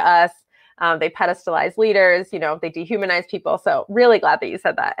disempower us. They pedestalize leaders, they dehumanize people. So really glad that you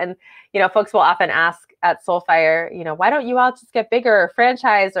said that. And, folks will often ask at Soulfire, why don't you all just get bigger or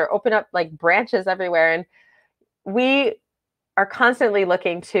franchise or open up like branches everywhere? And we are constantly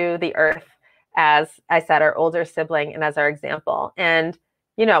looking to the earth, as I said, our older sibling, and as our example. And,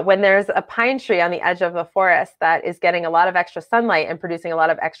 when there's a pine tree on the edge of a forest that is getting a lot of extra sunlight and producing a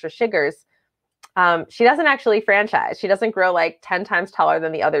lot of extra sugars, she doesn't actually franchise. She doesn't grow like 10 times taller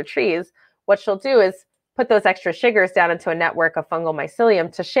than the other trees. What she'll do is put those extra sugars down into a network of fungal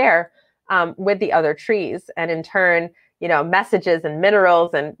mycelium to share with the other trees. And in turn, messages and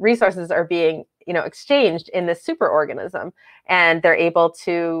minerals and resources are being exchanged in this superorganism. And they're able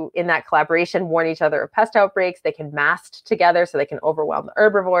to, in that collaboration, warn each other of pest outbreaks. They can mast together so they can overwhelm the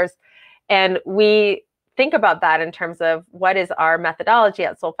herbivores. And we think about that in terms of what is our methodology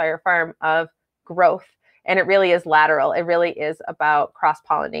at Soulfire Farm of growth. And it really is lateral. It really is about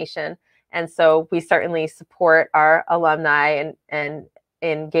cross-pollination. And so we certainly support our alumni and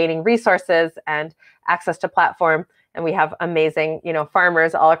in gaining resources and access to platform. And we have amazing,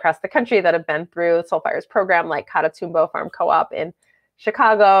 farmers all across the country that have been through Soulfire's program, like Catatumbo Farm Co-op in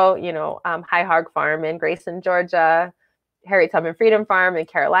Chicago, High Hog Farm in Grayson, Georgia, Harry Tubman Freedom Farm in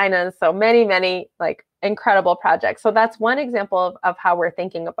Carolinas. So many, many like incredible projects. So that's one example of how we're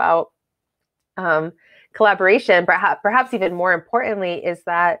thinking about collaboration. Perhaps even more importantly is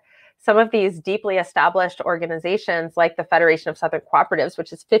that some of these deeply established organizations like the Federation of Southern Cooperatives,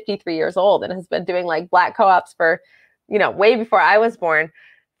 which is 53 years old and has been doing like Black co-ops for, way before I was born,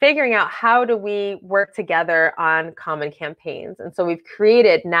 figuring out how do we work together on common campaigns. And so we've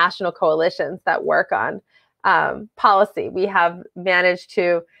created national coalitions that work on policy. We have managed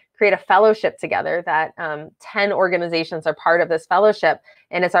to create a fellowship together that 10 organizations are part of this fellowship.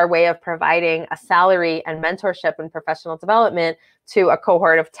 And it's our way of providing a salary and mentorship and professional development to a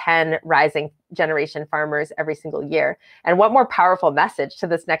cohort of 10 rising generation farmers every single year. And what more powerful message to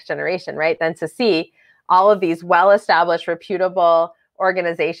this next generation, right, than to see all of these well-established, reputable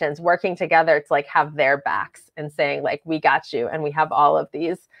organizations working together to like have their backs and saying like, we got you. And we have all of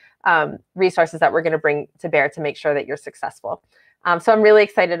these resources that we're going to bring to bear to make sure that you're successful. So I'm really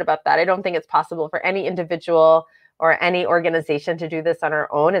excited about that. I don't think it's possible for any individual or any organization to do this on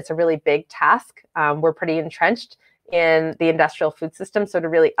our own. It's a really big task. We're pretty entrenched in the industrial food system. So to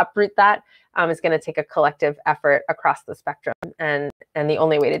really uproot that is going to take a collective effort across the spectrum. And the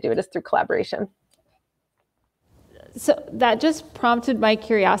only way to do it is through collaboration. So that just prompted my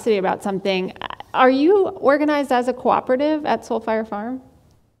curiosity about something. Are you organized as a cooperative at Soulfire Farm?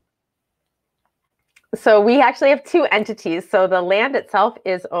 So we actually have two entities. So the land itself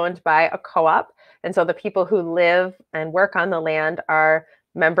is owned by a co-op. And so the people who live and work on the land are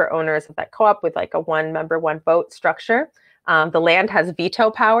member owners of that co-op with like a one member, one vote structure. The land has veto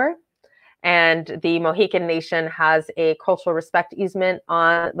power. And the Mohican Nation has a cultural respect easement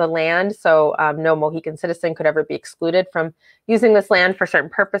on the land. So no Mohican citizen could ever be excluded from using this land for certain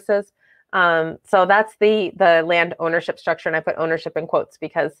purposes. So that's the land ownership structure. And I put ownership in quotes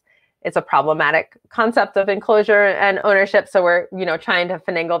because it's a problematic concept of enclosure and ownership. So we're, trying to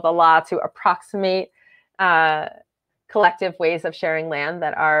finagle the law to approximate collective ways of sharing land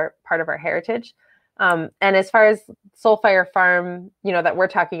that are part of our heritage. And as far as Soulfire Farm, that we're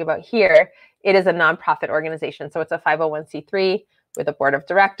talking about here, it is a nonprofit organization. So it's a 501c3 with a board of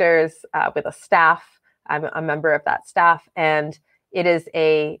directors, with a staff. I'm a member of that staff, and it is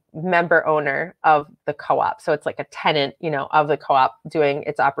a member owner of the co-op. So it's like a tenant, of the co-op doing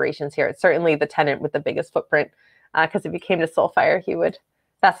its operations here. It's certainly the tenant with the biggest footprint, because if you came to Soulfire,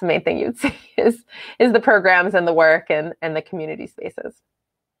 that's the main thing you'd see is the programs and the work and the community spaces.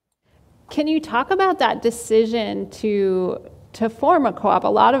 Can you talk about that decision to form a co-op? A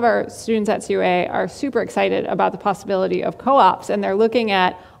lot of our students at COA are super excited about the possibility of co-ops, and they're looking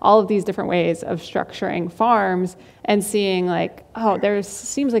at all of these different ways of structuring farms and seeing like, oh,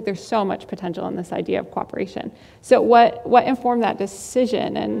 seems like there's so much potential in this idea of cooperation. So what informed that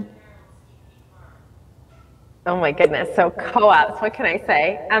decision? And oh my goodness, so co-ops, what can I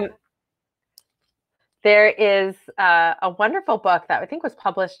say? There is a wonderful book that I think was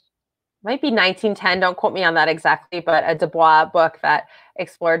published, might be 1910, don't quote me on that exactly, but a Dubois book that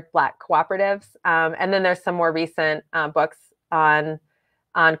explored Black cooperatives. And then there's some more recent books on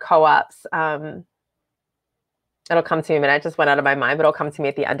co-ops. It'll come to me in a minute. It just went out of my mind, but it'll come to me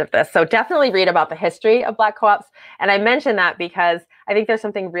at the end of this. So definitely read about the history of Black co-ops. And I mention that because I think there's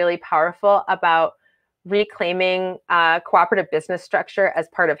something really powerful about reclaiming cooperative business structure as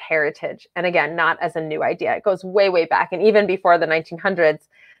part of heritage. And again, not as a new idea. It goes way, way back. And even before the 1900s,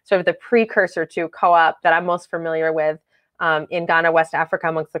 sort of the precursor to co-op that I'm most familiar with in Ghana, West Africa,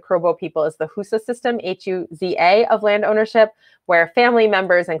 amongst the Krobo people is the Husa system, Huza, of land ownership, where family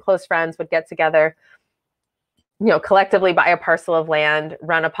members and close friends would get together, collectively buy a parcel of land,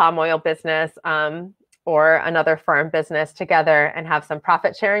 run a palm oil business or another farm business together and have some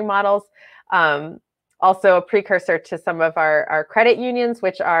profit sharing models. Also a precursor to some of our credit unions,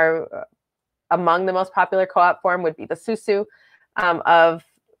 which are among the most popular co-op form would be the Susu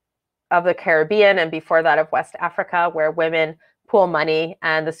of the Caribbean, and before that of West Africa, where women pool money,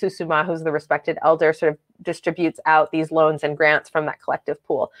 and the Susuma, who's the respected elder, sort of distributes out these loans and grants from that collective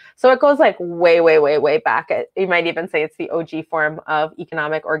pool. So it goes like way, way, way, way back. You might even say it's the OG form of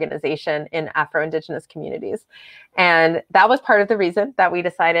economic organization in Afro-Indigenous communities. And that was part of the reason that we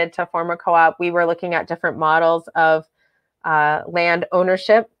decided to form a co-op. We were looking at different models of land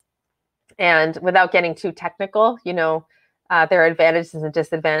ownership. And without getting too technical, there are advantages and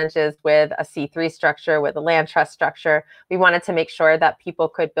disadvantages with a C3 structure, with a land trust structure. We wanted to make sure that people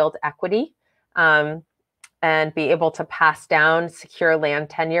could build equity and be able to pass down secure land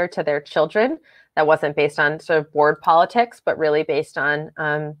tenure to their children. That wasn't based on sort of board politics, but really based on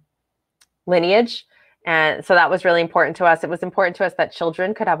lineage. And so that was really important to us. It was important to us that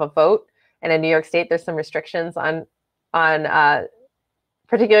children could have a vote. And in New York State, there's some restrictions on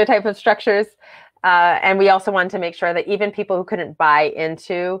particular type of structures. And we also wanted to make sure that even people who couldn't buy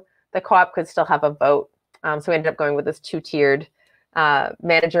into the co-op could still have a vote. So we ended up going with this two-tiered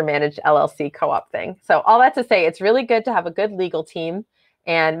manager-managed LLC co-op thing. So all that to say, it's really good to have a good legal team.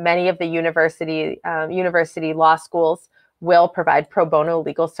 And many of the university law schools will provide pro bono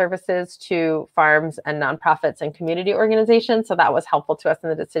legal services to farms and nonprofits and community organizations. So that was helpful to us in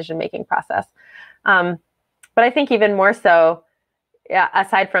the decision-making process. But I think even more so,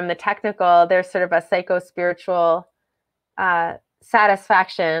 aside from the technical, there's sort of a psycho-spiritual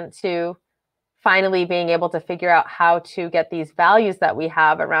satisfaction to finally being able to figure out how to get these values that we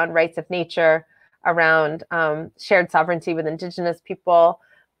have around rights of nature, around shared sovereignty with Indigenous people,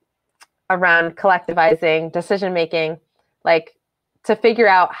 around collectivizing decision-making, like to figure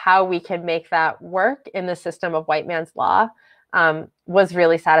out how we can make that work in the system of white man's law was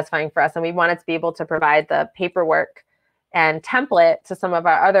really satisfying for us. And we wanted to be able to provide the paperwork and template to some of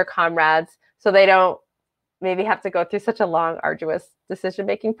our other comrades so they don't maybe have to go through such a long, arduous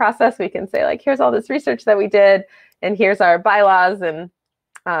decision-making process. We can say, like, here's all this research that we did, and here's our bylaws and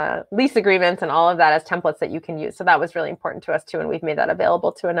lease agreements and all of that as templates that you can use. So that was really important to us too, and we've made that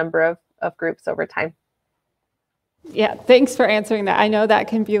available to a number of groups over time. Yeah, thanks for answering that. I know that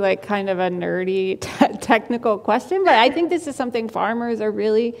can be like kind of a nerdy technical question, but I think this is something farmers are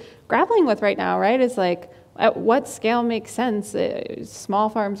really grappling with right now, right? It's like, at what scale makes sense? Small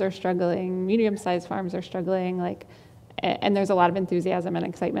farms are struggling, medium-sized farms are struggling, and there's a lot of enthusiasm and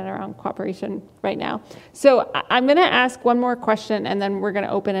excitement around cooperation right now. So I'm going to ask one more question, and then we're going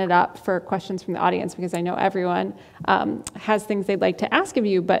to open it up for questions from the audience, because I know everyone has things they'd like to ask of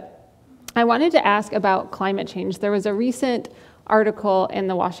you. But I wanted to ask about climate change. There was a recent article in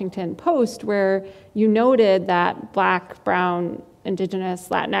the Washington Post where you noted that Black, Brown, Indigenous,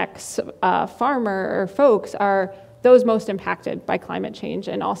 Latinx farmer or folks are those most impacted by climate change.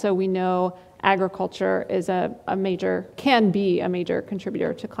 And also we know agriculture is can be a major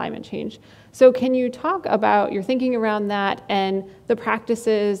contributor to climate change. So can you talk about your thinking around that and the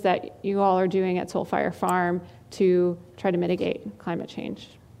practices that you all are doing at Soulfire Farm to try to mitigate climate change?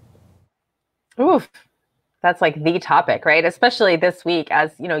 Oof, that's like the topic, right? Especially this week,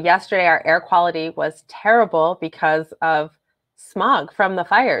 as you know, yesterday our air quality was terrible because of smog from the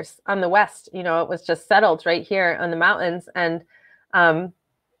fires on the west. It was just settled right here on the mountains. And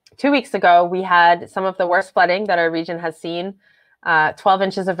 2 weeks ago, we had some of the worst flooding that our region has seen, 12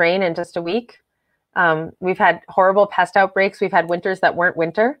 inches of rain in just a week. We've had horrible pest outbreaks. We've had winters that weren't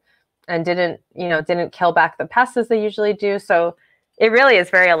winter and didn't kill back the pests as they usually do. So it really is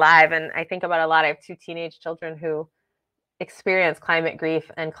very alive. And I think about a lot. I have 2 teenage children who experience climate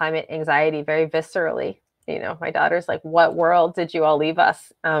grief and climate anxiety very viscerally. My daughter's like, what world did you all leave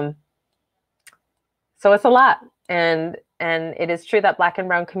us? So it's a lot. And it is true that Black and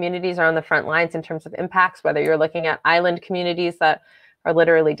Brown communities are on the front lines in terms of impacts, whether you're looking at island communities that are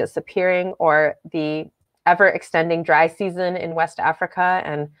literally disappearing, or the ever extending dry season in West Africa.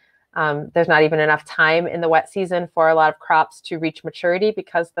 And there's not even enough time in the wet season for a lot of crops to reach maturity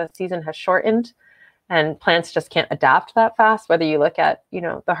because the season has shortened. And plants just can't adapt that fast, whether you look at,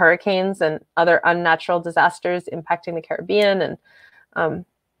 the hurricanes and other unnatural disasters impacting the Caribbean and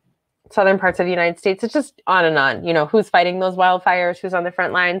southern parts of the United States. It's just on and on, who's fighting those wildfires, who's on the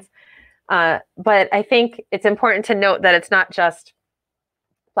front lines. But I think it's important to note that it's not just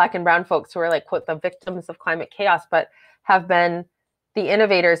Black and Brown folks who are like, quote, the victims of climate chaos, but have been the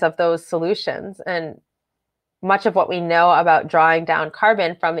innovators of those solutions. And much of what we know about drawing down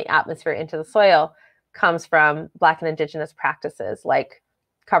carbon from the atmosphere into the soil comes from Black and Indigenous practices like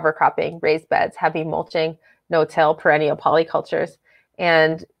cover cropping, raised beds, heavy mulching, no-till, perennial polycultures.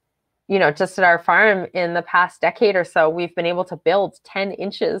 And, just at our farm in the past decade or so, we've been able to build 10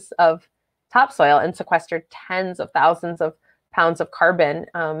 inches of topsoil and sequester tens of thousands of pounds of carbon,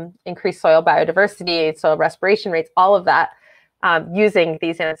 increase soil biodiversity, soil respiration rates, all of that using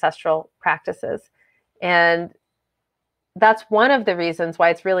these ancestral practices. And that's one of the reasons why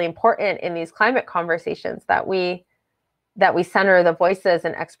it's really important in these climate conversations that we center the voices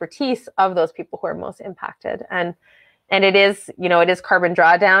and expertise of those people who are most impacted. And it is, it is carbon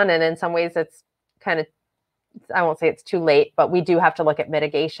drawdown. And in some ways it's kind of, I won't say it's too late, but we do have to look at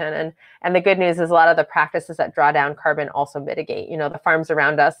mitigation. And the good news is a lot of the practices that draw down carbon also mitigate. The farms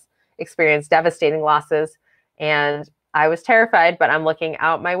around us experience devastating losses. And I was terrified, but I'm looking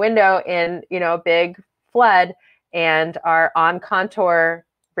out my window in, a big flood, and our on contour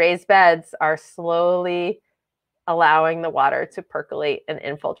raised beds are slowly allowing the water to percolate and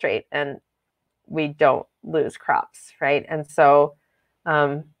infiltrate, and we don't lose crops, right? And so,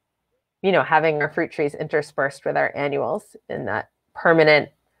 having our fruit trees interspersed with our annuals in that permanent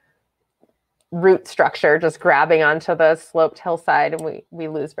root structure, just grabbing onto the sloped hillside, and we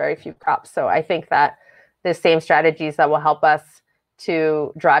lose very few crops. So I think that the same strategies that will help us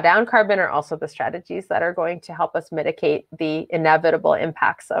to draw down carbon are also the strategies that are going to help us mitigate the inevitable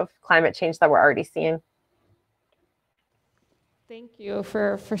impacts of climate change that we're already seeing. Thank you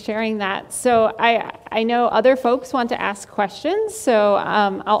for sharing that. So I know other folks want to ask questions, so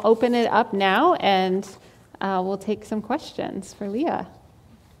I'll open it up now, and we'll take some questions for Leah.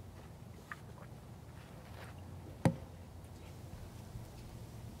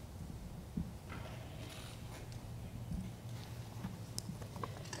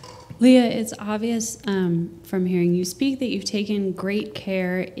 Leah, it's obvious from hearing you speak that you've taken great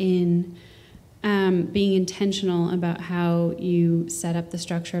care in being intentional about how you set up the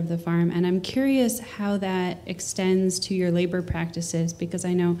structure of the farm. And I'm curious how that extends to your labor practices, because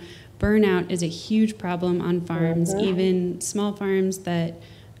I know burnout is a huge problem on farms, even small farms that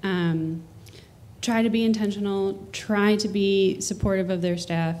try to be intentional, try to be supportive of their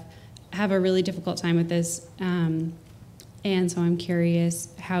staff, have a really difficult time with this. And so I'm curious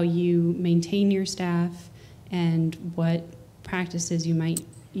how you maintain your staff and what practices you might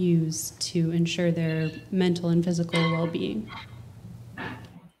use to ensure their mental and physical well-being.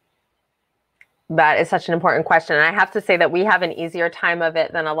 That is such an important question. And I have to say that we have an easier time of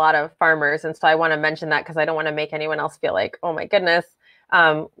it than a lot of farmers. And so I want to mention that because I don't want to make anyone else feel like, oh my goodness,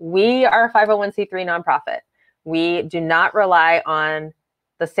 we are a 501c3 nonprofit. We do not rely on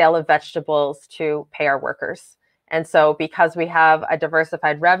the sale of vegetables to pay our workers. And so because we have a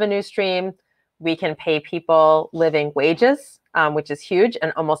diversified revenue stream, we can pay people living wages, which is huge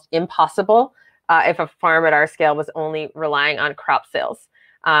and almost impossible if a farm at our scale was only relying on crop sales.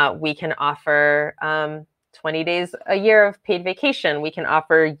 We can offer 20 days a year of paid vacation. We can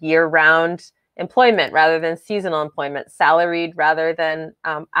offer year-round employment rather than seasonal employment, salaried rather than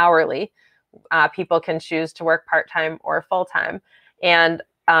hourly. People can choose to work part-time or full-time, and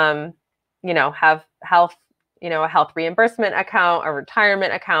have health, a health reimbursement account, a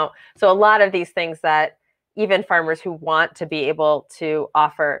retirement account. So a lot of these things that even farmers who want to be able to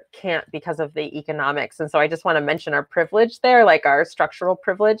offer can't because of the economics. And so I just want to mention our privilege there, like our structural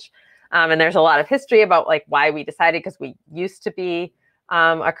privilege. And there's a lot of history about like why we decided, because we used to be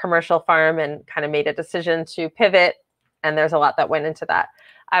a commercial farm and kind of made a decision to pivot. And there's a lot that went into that.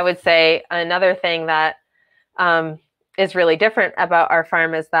 I would say another thing that is really different about our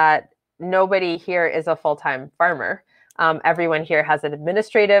farm is that nobody here is a full-time farmer. Everyone here has an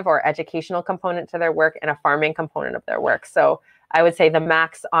administrative or educational component to their work and a farming component of their work. So I would say the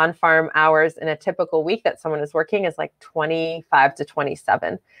max on-farm hours in a typical week that someone is working is like 25 to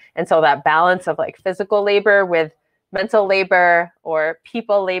 27. And so that balance of like physical labor with mental labor or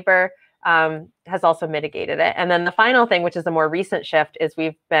people labor has also mitigated it. And then the final thing, which is a more recent shift, is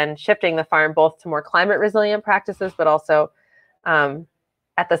we've been shifting the farm both to more climate resilient practices, but also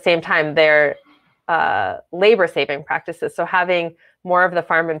at the same time, they're labor saving practices. So having more of the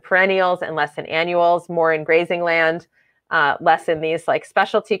farm in perennials and less in annuals, more in grazing land, less in these like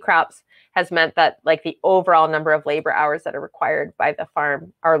specialty crops, has meant that like the overall number of labor hours that are required by the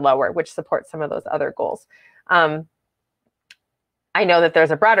farm are lower, which supports some of those other goals. I know that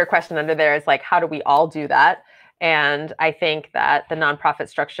there's a broader question under there. It's like, how do we all do that? And I think that the nonprofit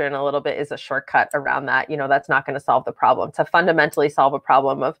structure in a little bit is a shortcut around that. That's not going to solve the problem. To fundamentally solve a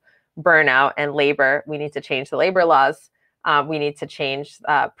problem of burnout and labor, we need to change the labor laws. We need to change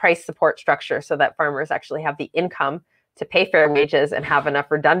price support structure so that farmers actually have the income to pay fair wages and have enough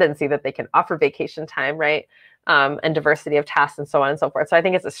redundancy that they can offer vacation time, right? And diversity of tasks and so on and so forth. So I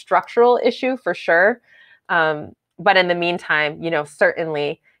think it's a structural issue for sure. But in the meantime,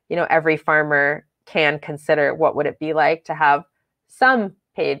 certainly, every farmer can consider what would it be like to have some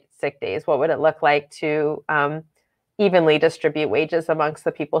paid sick days? What would it look like to evenly distribute wages amongst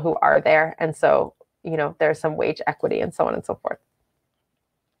the people who are there? And so, there's some wage equity and so on and so forth.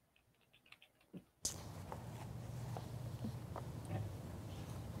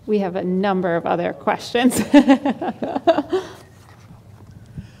 we have a number of other questions.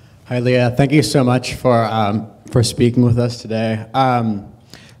 Hi, Leah. Thank you so much for speaking with us today.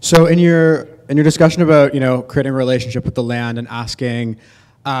 So in your discussion about creating a relationship with the land and asking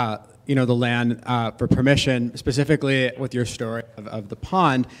the land for permission, specifically with your story of the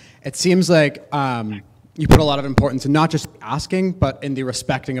pond, it seems like you put a lot of importance in not just asking, but in the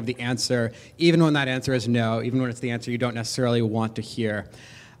respecting of the answer, even when that answer is no, even when it's the answer you don't necessarily want to hear.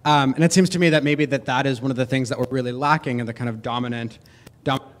 And it seems to me that maybe that is one of the things that we're really lacking in the kind of dominant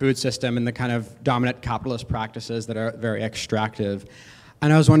food system and the kind of dominant capitalist practices that are very extractive.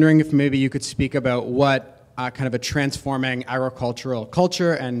 And I was wondering if maybe you could speak about what kind of a transforming agricultural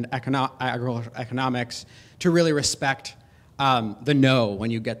culture and economics to really respect the no when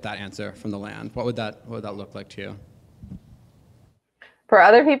you get that answer from the land. What would that look like to you? For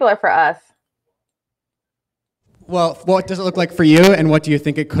other people or for us? Well, what does it look like for you, and what do you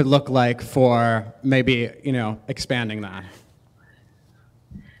think it could look like for maybe, expanding that?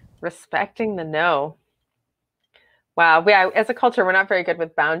 Respecting the no. Wow, as a culture, we're not very good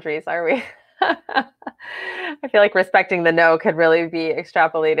with boundaries, are we? I feel like respecting the no could really be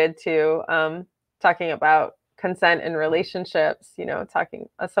extrapolated to talking about consent in relationships, talking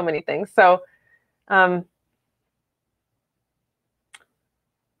so many things. So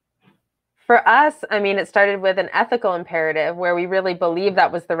for us, it started with an ethical imperative where we really believed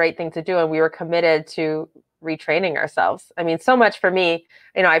that was the right thing to do, and we were committed to retraining ourselves. So much for me,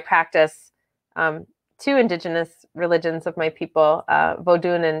 I practice two indigenous religions of my people,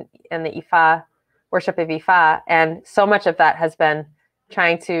 Vodun and the Ifa, worship of Ifa. And so much of that has been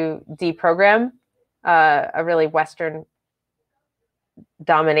trying to deprogram a really Western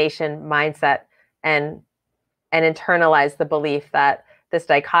domination mindset and internalize the belief that this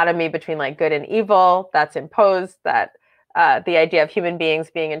dichotomy between like good and evil that's imposed, that the idea of human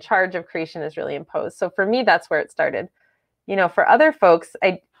beings being in charge of creation is really imposed. So for me, that's where it started. For other folks,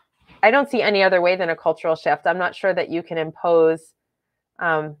 I don't see any other way than a cultural shift. I'm not sure that you can impose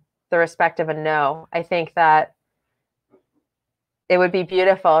the respect of a no. I think that it would be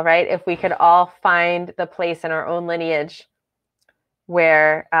beautiful, right, if we could all find the place in our own lineage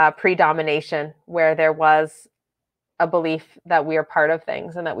where pre-domination, where there was a belief that we are part of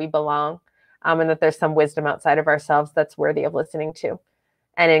things and that we belong, and that there's some wisdom outside of ourselves that's worthy of listening to.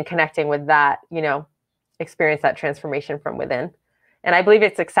 And in connecting with that, experience that transformation from within. And I believe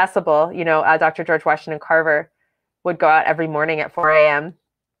it's accessible. Dr. George Washington Carver would go out every morning at 4 a.m.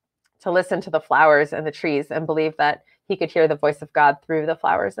 to listen to the flowers and the trees and believe that he could hear the voice of God through the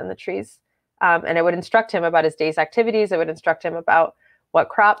flowers and the trees. And it would instruct him about his day's activities. It would instruct him about what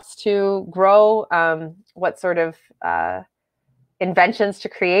crops to grow, what sort of inventions to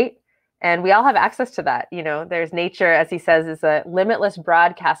create. And we all have access to that. There's nature, as he says, is a limitless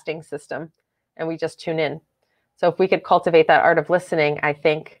broadcasting system, and we just tune in. So if we could cultivate that art of listening, I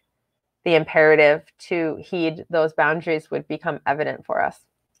think the imperative to heed those boundaries would become evident for us.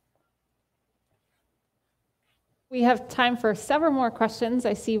 We have time for several more questions.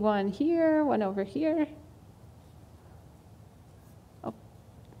 I see one here, one over here. Oh.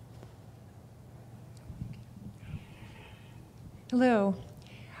 Hello.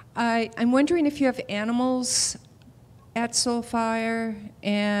 I'm wondering if you have animals at Soulfire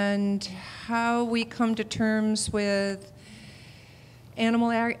and how we come to terms with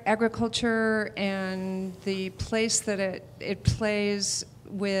animal agriculture and the place that it plays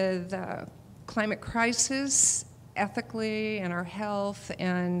with climate crisis ethically and our health.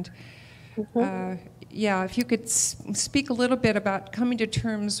 And if you could speak a little bit about coming to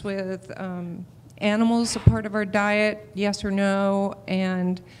terms with animals a part of our diet, yes or no,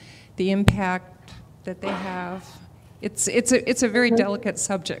 and the impact that they have. It's a very delicate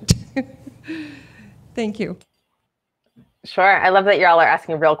subject. Thank you. Sure. I love that you all are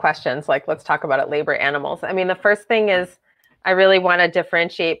asking real questions, like let's talk about it, labor, animals. The first thing is I really want to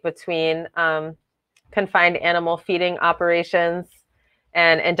differentiate between confined animal feeding operations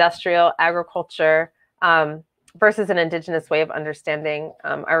and industrial agriculture versus an indigenous way of understanding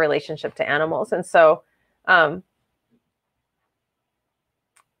our relationship to animals. And so,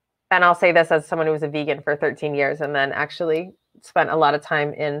 and I'll say this as someone who was a vegan for 13 years and then actually spent a lot of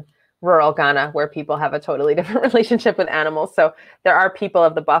time in rural Ghana where people have a totally different relationship with animals. So there are people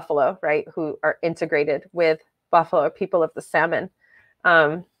of the buffalo, right, who are integrated with buffalo, people of the salmon.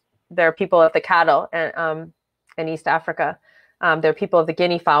 There are people of the cattle in East Africa. There are people of the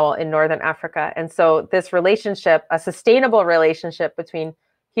guinea fowl in Northern Africa. And so this relationship, a sustainable relationship between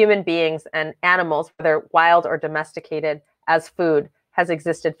human beings and animals, whether wild or domesticated as food, has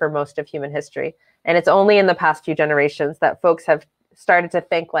existed for most of human history. And it's only in the past few generations that folks have started to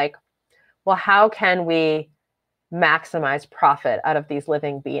think like, well, how can we maximize profit out of these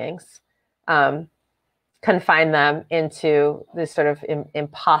living beings? Confine them into this sort of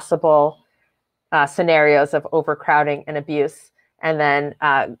impossible scenarios of overcrowding and abuse, and then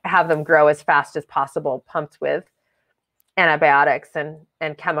have them grow as fast as possible, pumped with antibiotics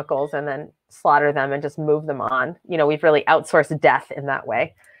and chemicals, and then slaughter them and just move them on. You know, we've really outsourced death in that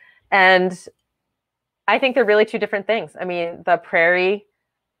way. And I think they're really two different things. I mean, the prairie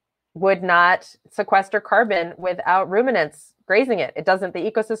would not sequester carbon without ruminants grazing it. It doesn't, the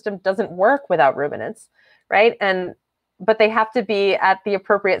ecosystem doesn't work without ruminants, right? But they have to be at the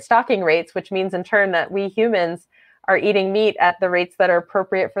appropriate stocking rates, which means in turn that we humans are eating meat at the rates that are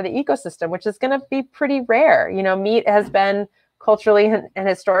appropriate for the ecosystem, which is going to be pretty rare. You know, meat has been culturally and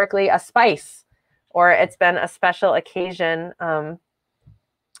historically a spice, or it's been a special occasion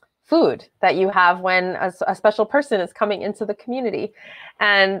food that you have when a special person is coming into the community.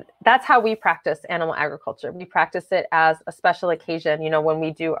 And that's how we practice animal agriculture. We practice it as a special occasion. You know, when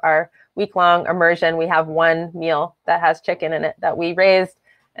we do our week-long immersion, we have one meal that has chicken in it that we raised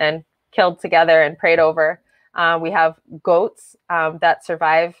and killed together and prayed over. We have goats that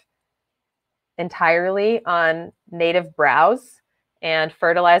survive entirely on native browse and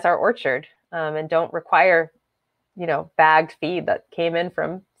fertilize our orchard and don't require, you know, bagged feed that came in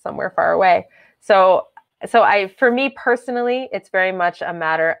from somewhere far away. So for me personally, it's very much a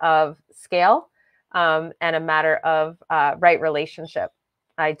matter of scale and a matter of right relationship.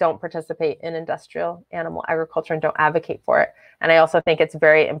 I don't participate in industrial animal agriculture and don't advocate for it. And I also think it's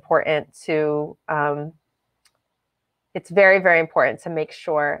very important to, it's very, very important to make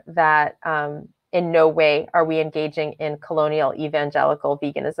sure that in no way are we engaging in colonial evangelical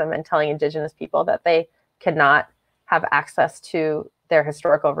veganism and telling indigenous people that they cannot have access to their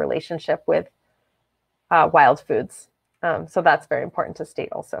historical relationship with wild foods. So that's very important to state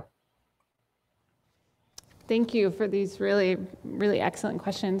also. Thank you for these really, really excellent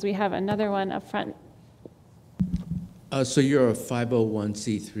questions. We have another one up front. So you're a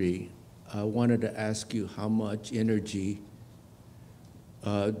 501c3. I wanted to ask you how much energy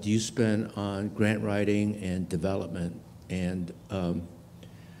do you spend on grant writing and development? And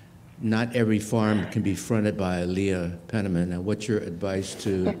not every farm can be fronted by Leah Penniman. And what's your advice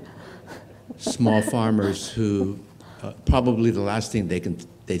to small farmers who probably the last thing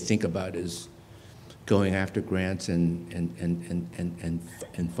they think about is going after grants and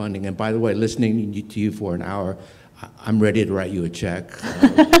funding? And by the way, listening to you for an hour, I'm ready to write you a check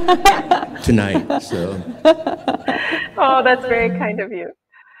tonight. So. Oh, that's very kind of you.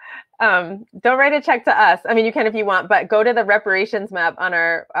 Don't write a check to us. I mean, you can if you want, but go to the reparations map on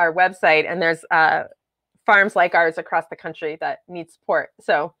our website, and there's farms like ours across the country that need support.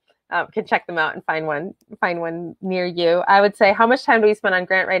 So can check them out and find one near you. I would say, how much time do we spend on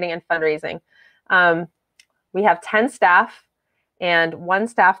grant writing and fundraising? We have 10 staff, and one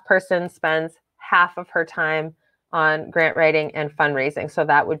staff person spends half of her time on grant writing and fundraising. So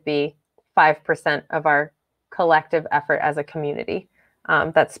that would be 5% of our collective effort as a community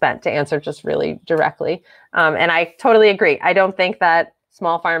that's spent, to answer just really directly. And I totally agree. I don't think that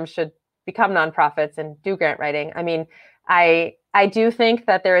small farms should become nonprofits and do grant writing. I mean, I do think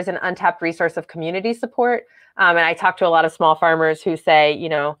that there is an untapped resource of community support. And I talk to a lot of small farmers who say, you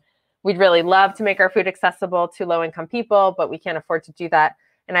know, we'd really love to make our food accessible to low-income people, but we can't afford to do that.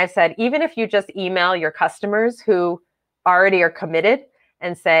 And I've said, even if you just email your customers who already are committed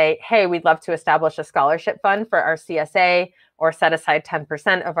and say, hey, we'd love to establish a scholarship fund for our CSA, or set aside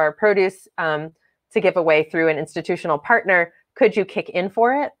 10% of our produce to give away through an institutional partner, could you kick in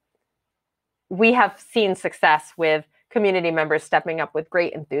for it? We have seen success with community members stepping up with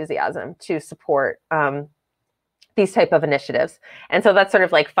great enthusiasm to support these type of initiatives. And so that's sort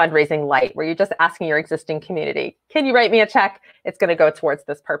of like fundraising light, where you're just asking your existing community, can you write me a check? It's going to go towards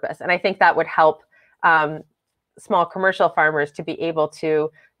this purpose. And I think that would help small commercial farmers to be able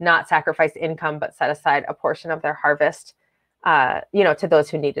to not sacrifice income, but set aside a portion of their harvest, you know, to those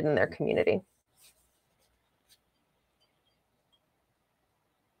who need it in their community.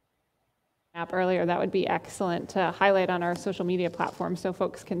 App earlier, that would be excellent to highlight on our social media platform so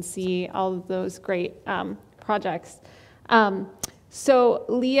folks can see all of those great projects. So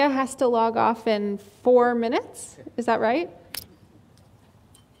Leah has to log off in 4 minutes. Is that right?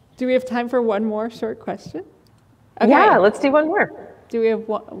 Do we have time for one more short question? Okay. Yeah, let's do one more. Do we have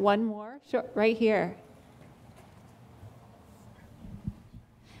one more? Sure, right here.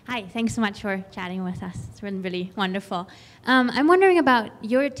 Hi, thanks so much for chatting with us. It's been really wonderful. I'm wondering about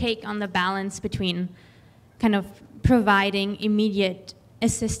your take on the balance between kind of providing immediate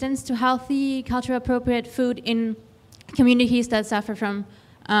assistance to healthy, culturally appropriate food in communities that suffer from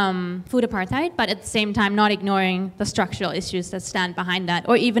food apartheid, but at the same time not ignoring the structural issues that stand behind that,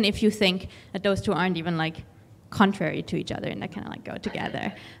 or even if you think that those two aren't even like contrary to each other and they kind of like go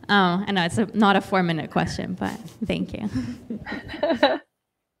together. I know it's not a 4-minute question, but thank you.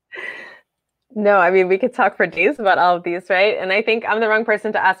 No, I mean, we could talk for days about all of these, right? And I think I'm the wrong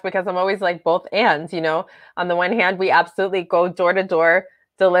person to ask because I'm always like both and, you know. On the one hand, we absolutely go door to door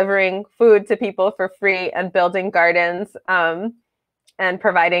delivering food to people for free and building gardens and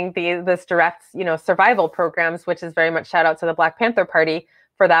providing this direct, you know, survival programs, which is very much shout out to the Black Panther Party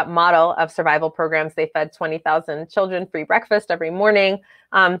for that model of survival programs. They fed 20,000 children free breakfast every morning.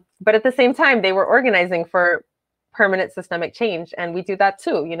 But at the same time, they were organizing for permanent systemic change. And we do that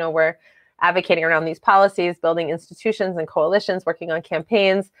too. You know, we're advocating around these policies, building institutions and coalitions, working on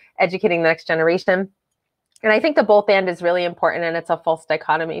campaigns, educating the next generation. And I think the both and is really important, and it's a false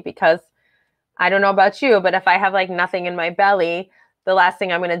dichotomy because I don't know about you, but if I have like nothing in my belly, the last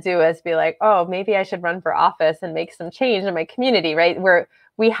thing I'm going to do is be like, oh, maybe I should run for office and make some change in my community, right? Where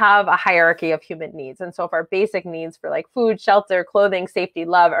we have a hierarchy of human needs. And so if our basic needs for like food, shelter, clothing, safety,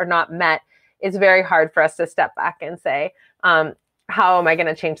 love are not met, it's very hard for us to step back and say, how am I going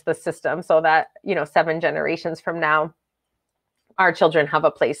to change the system so that, you know, 7 generations from now, our children have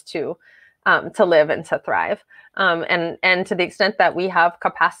a place to live and to thrive. And to the extent that we have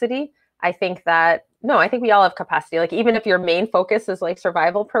capacity, I think that, no, I think we all have capacity. Like, even if your main focus is like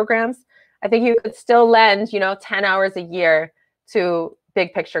survival programs, I think you could still lend, you know, 10 hours a year to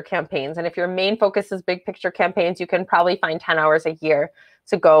big picture campaigns. And if your main focus is big picture campaigns, you can probably find 10 hours a year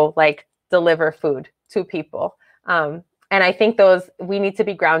to go like deliver food to people. And I think we need to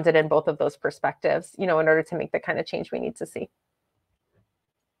be grounded in both of those perspectives, you know, in order to make the kind of change we need to see.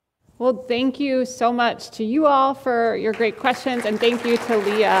 Well, thank you so much to you all for your great questions, and thank you to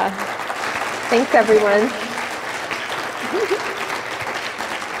Leah. Thanks, everyone.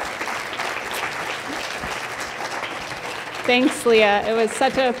 Thanks, Leah. It was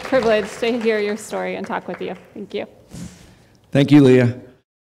such a privilege to hear your story and talk with you. Thank you. Thank you, Leah.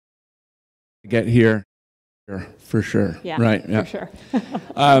 Get here for sure. Yeah, right. Yeah. For sure.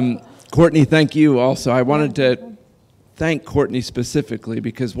 Kourtney, thank you also. I wanted to thank Kourtney specifically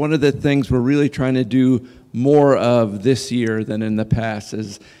because one of the things we're really trying to do more of this year than in the past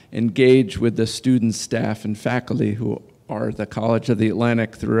is engage with the students, staff, and faculty who are the College of the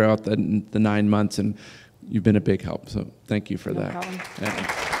Atlantic throughout the 9 months, and you've been a big help, so thank you for that. Problem.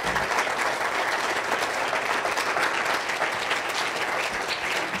 Yeah.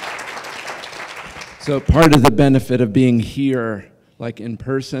 So part of the benefit of being here, like in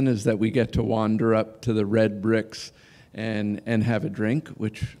person, is that we get to wander up to the red bricks and have a drink,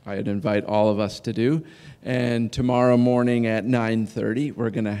 which I'd invite all of us to do. And tomorrow morning at 9:30,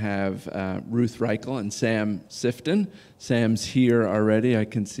 we're going to have Ruth Reichel and Sam Sifton. Sam's here already. I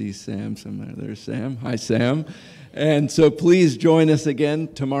can see Sam somewhere. There's Sam. Hi, Sam. And so please join us again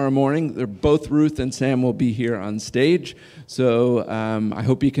tomorrow morning. They're both Ruth and Sam will be here on stage. So I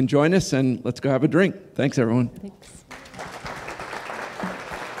hope you can join us, and let's go have a drink. Thanks, everyone. Thanks.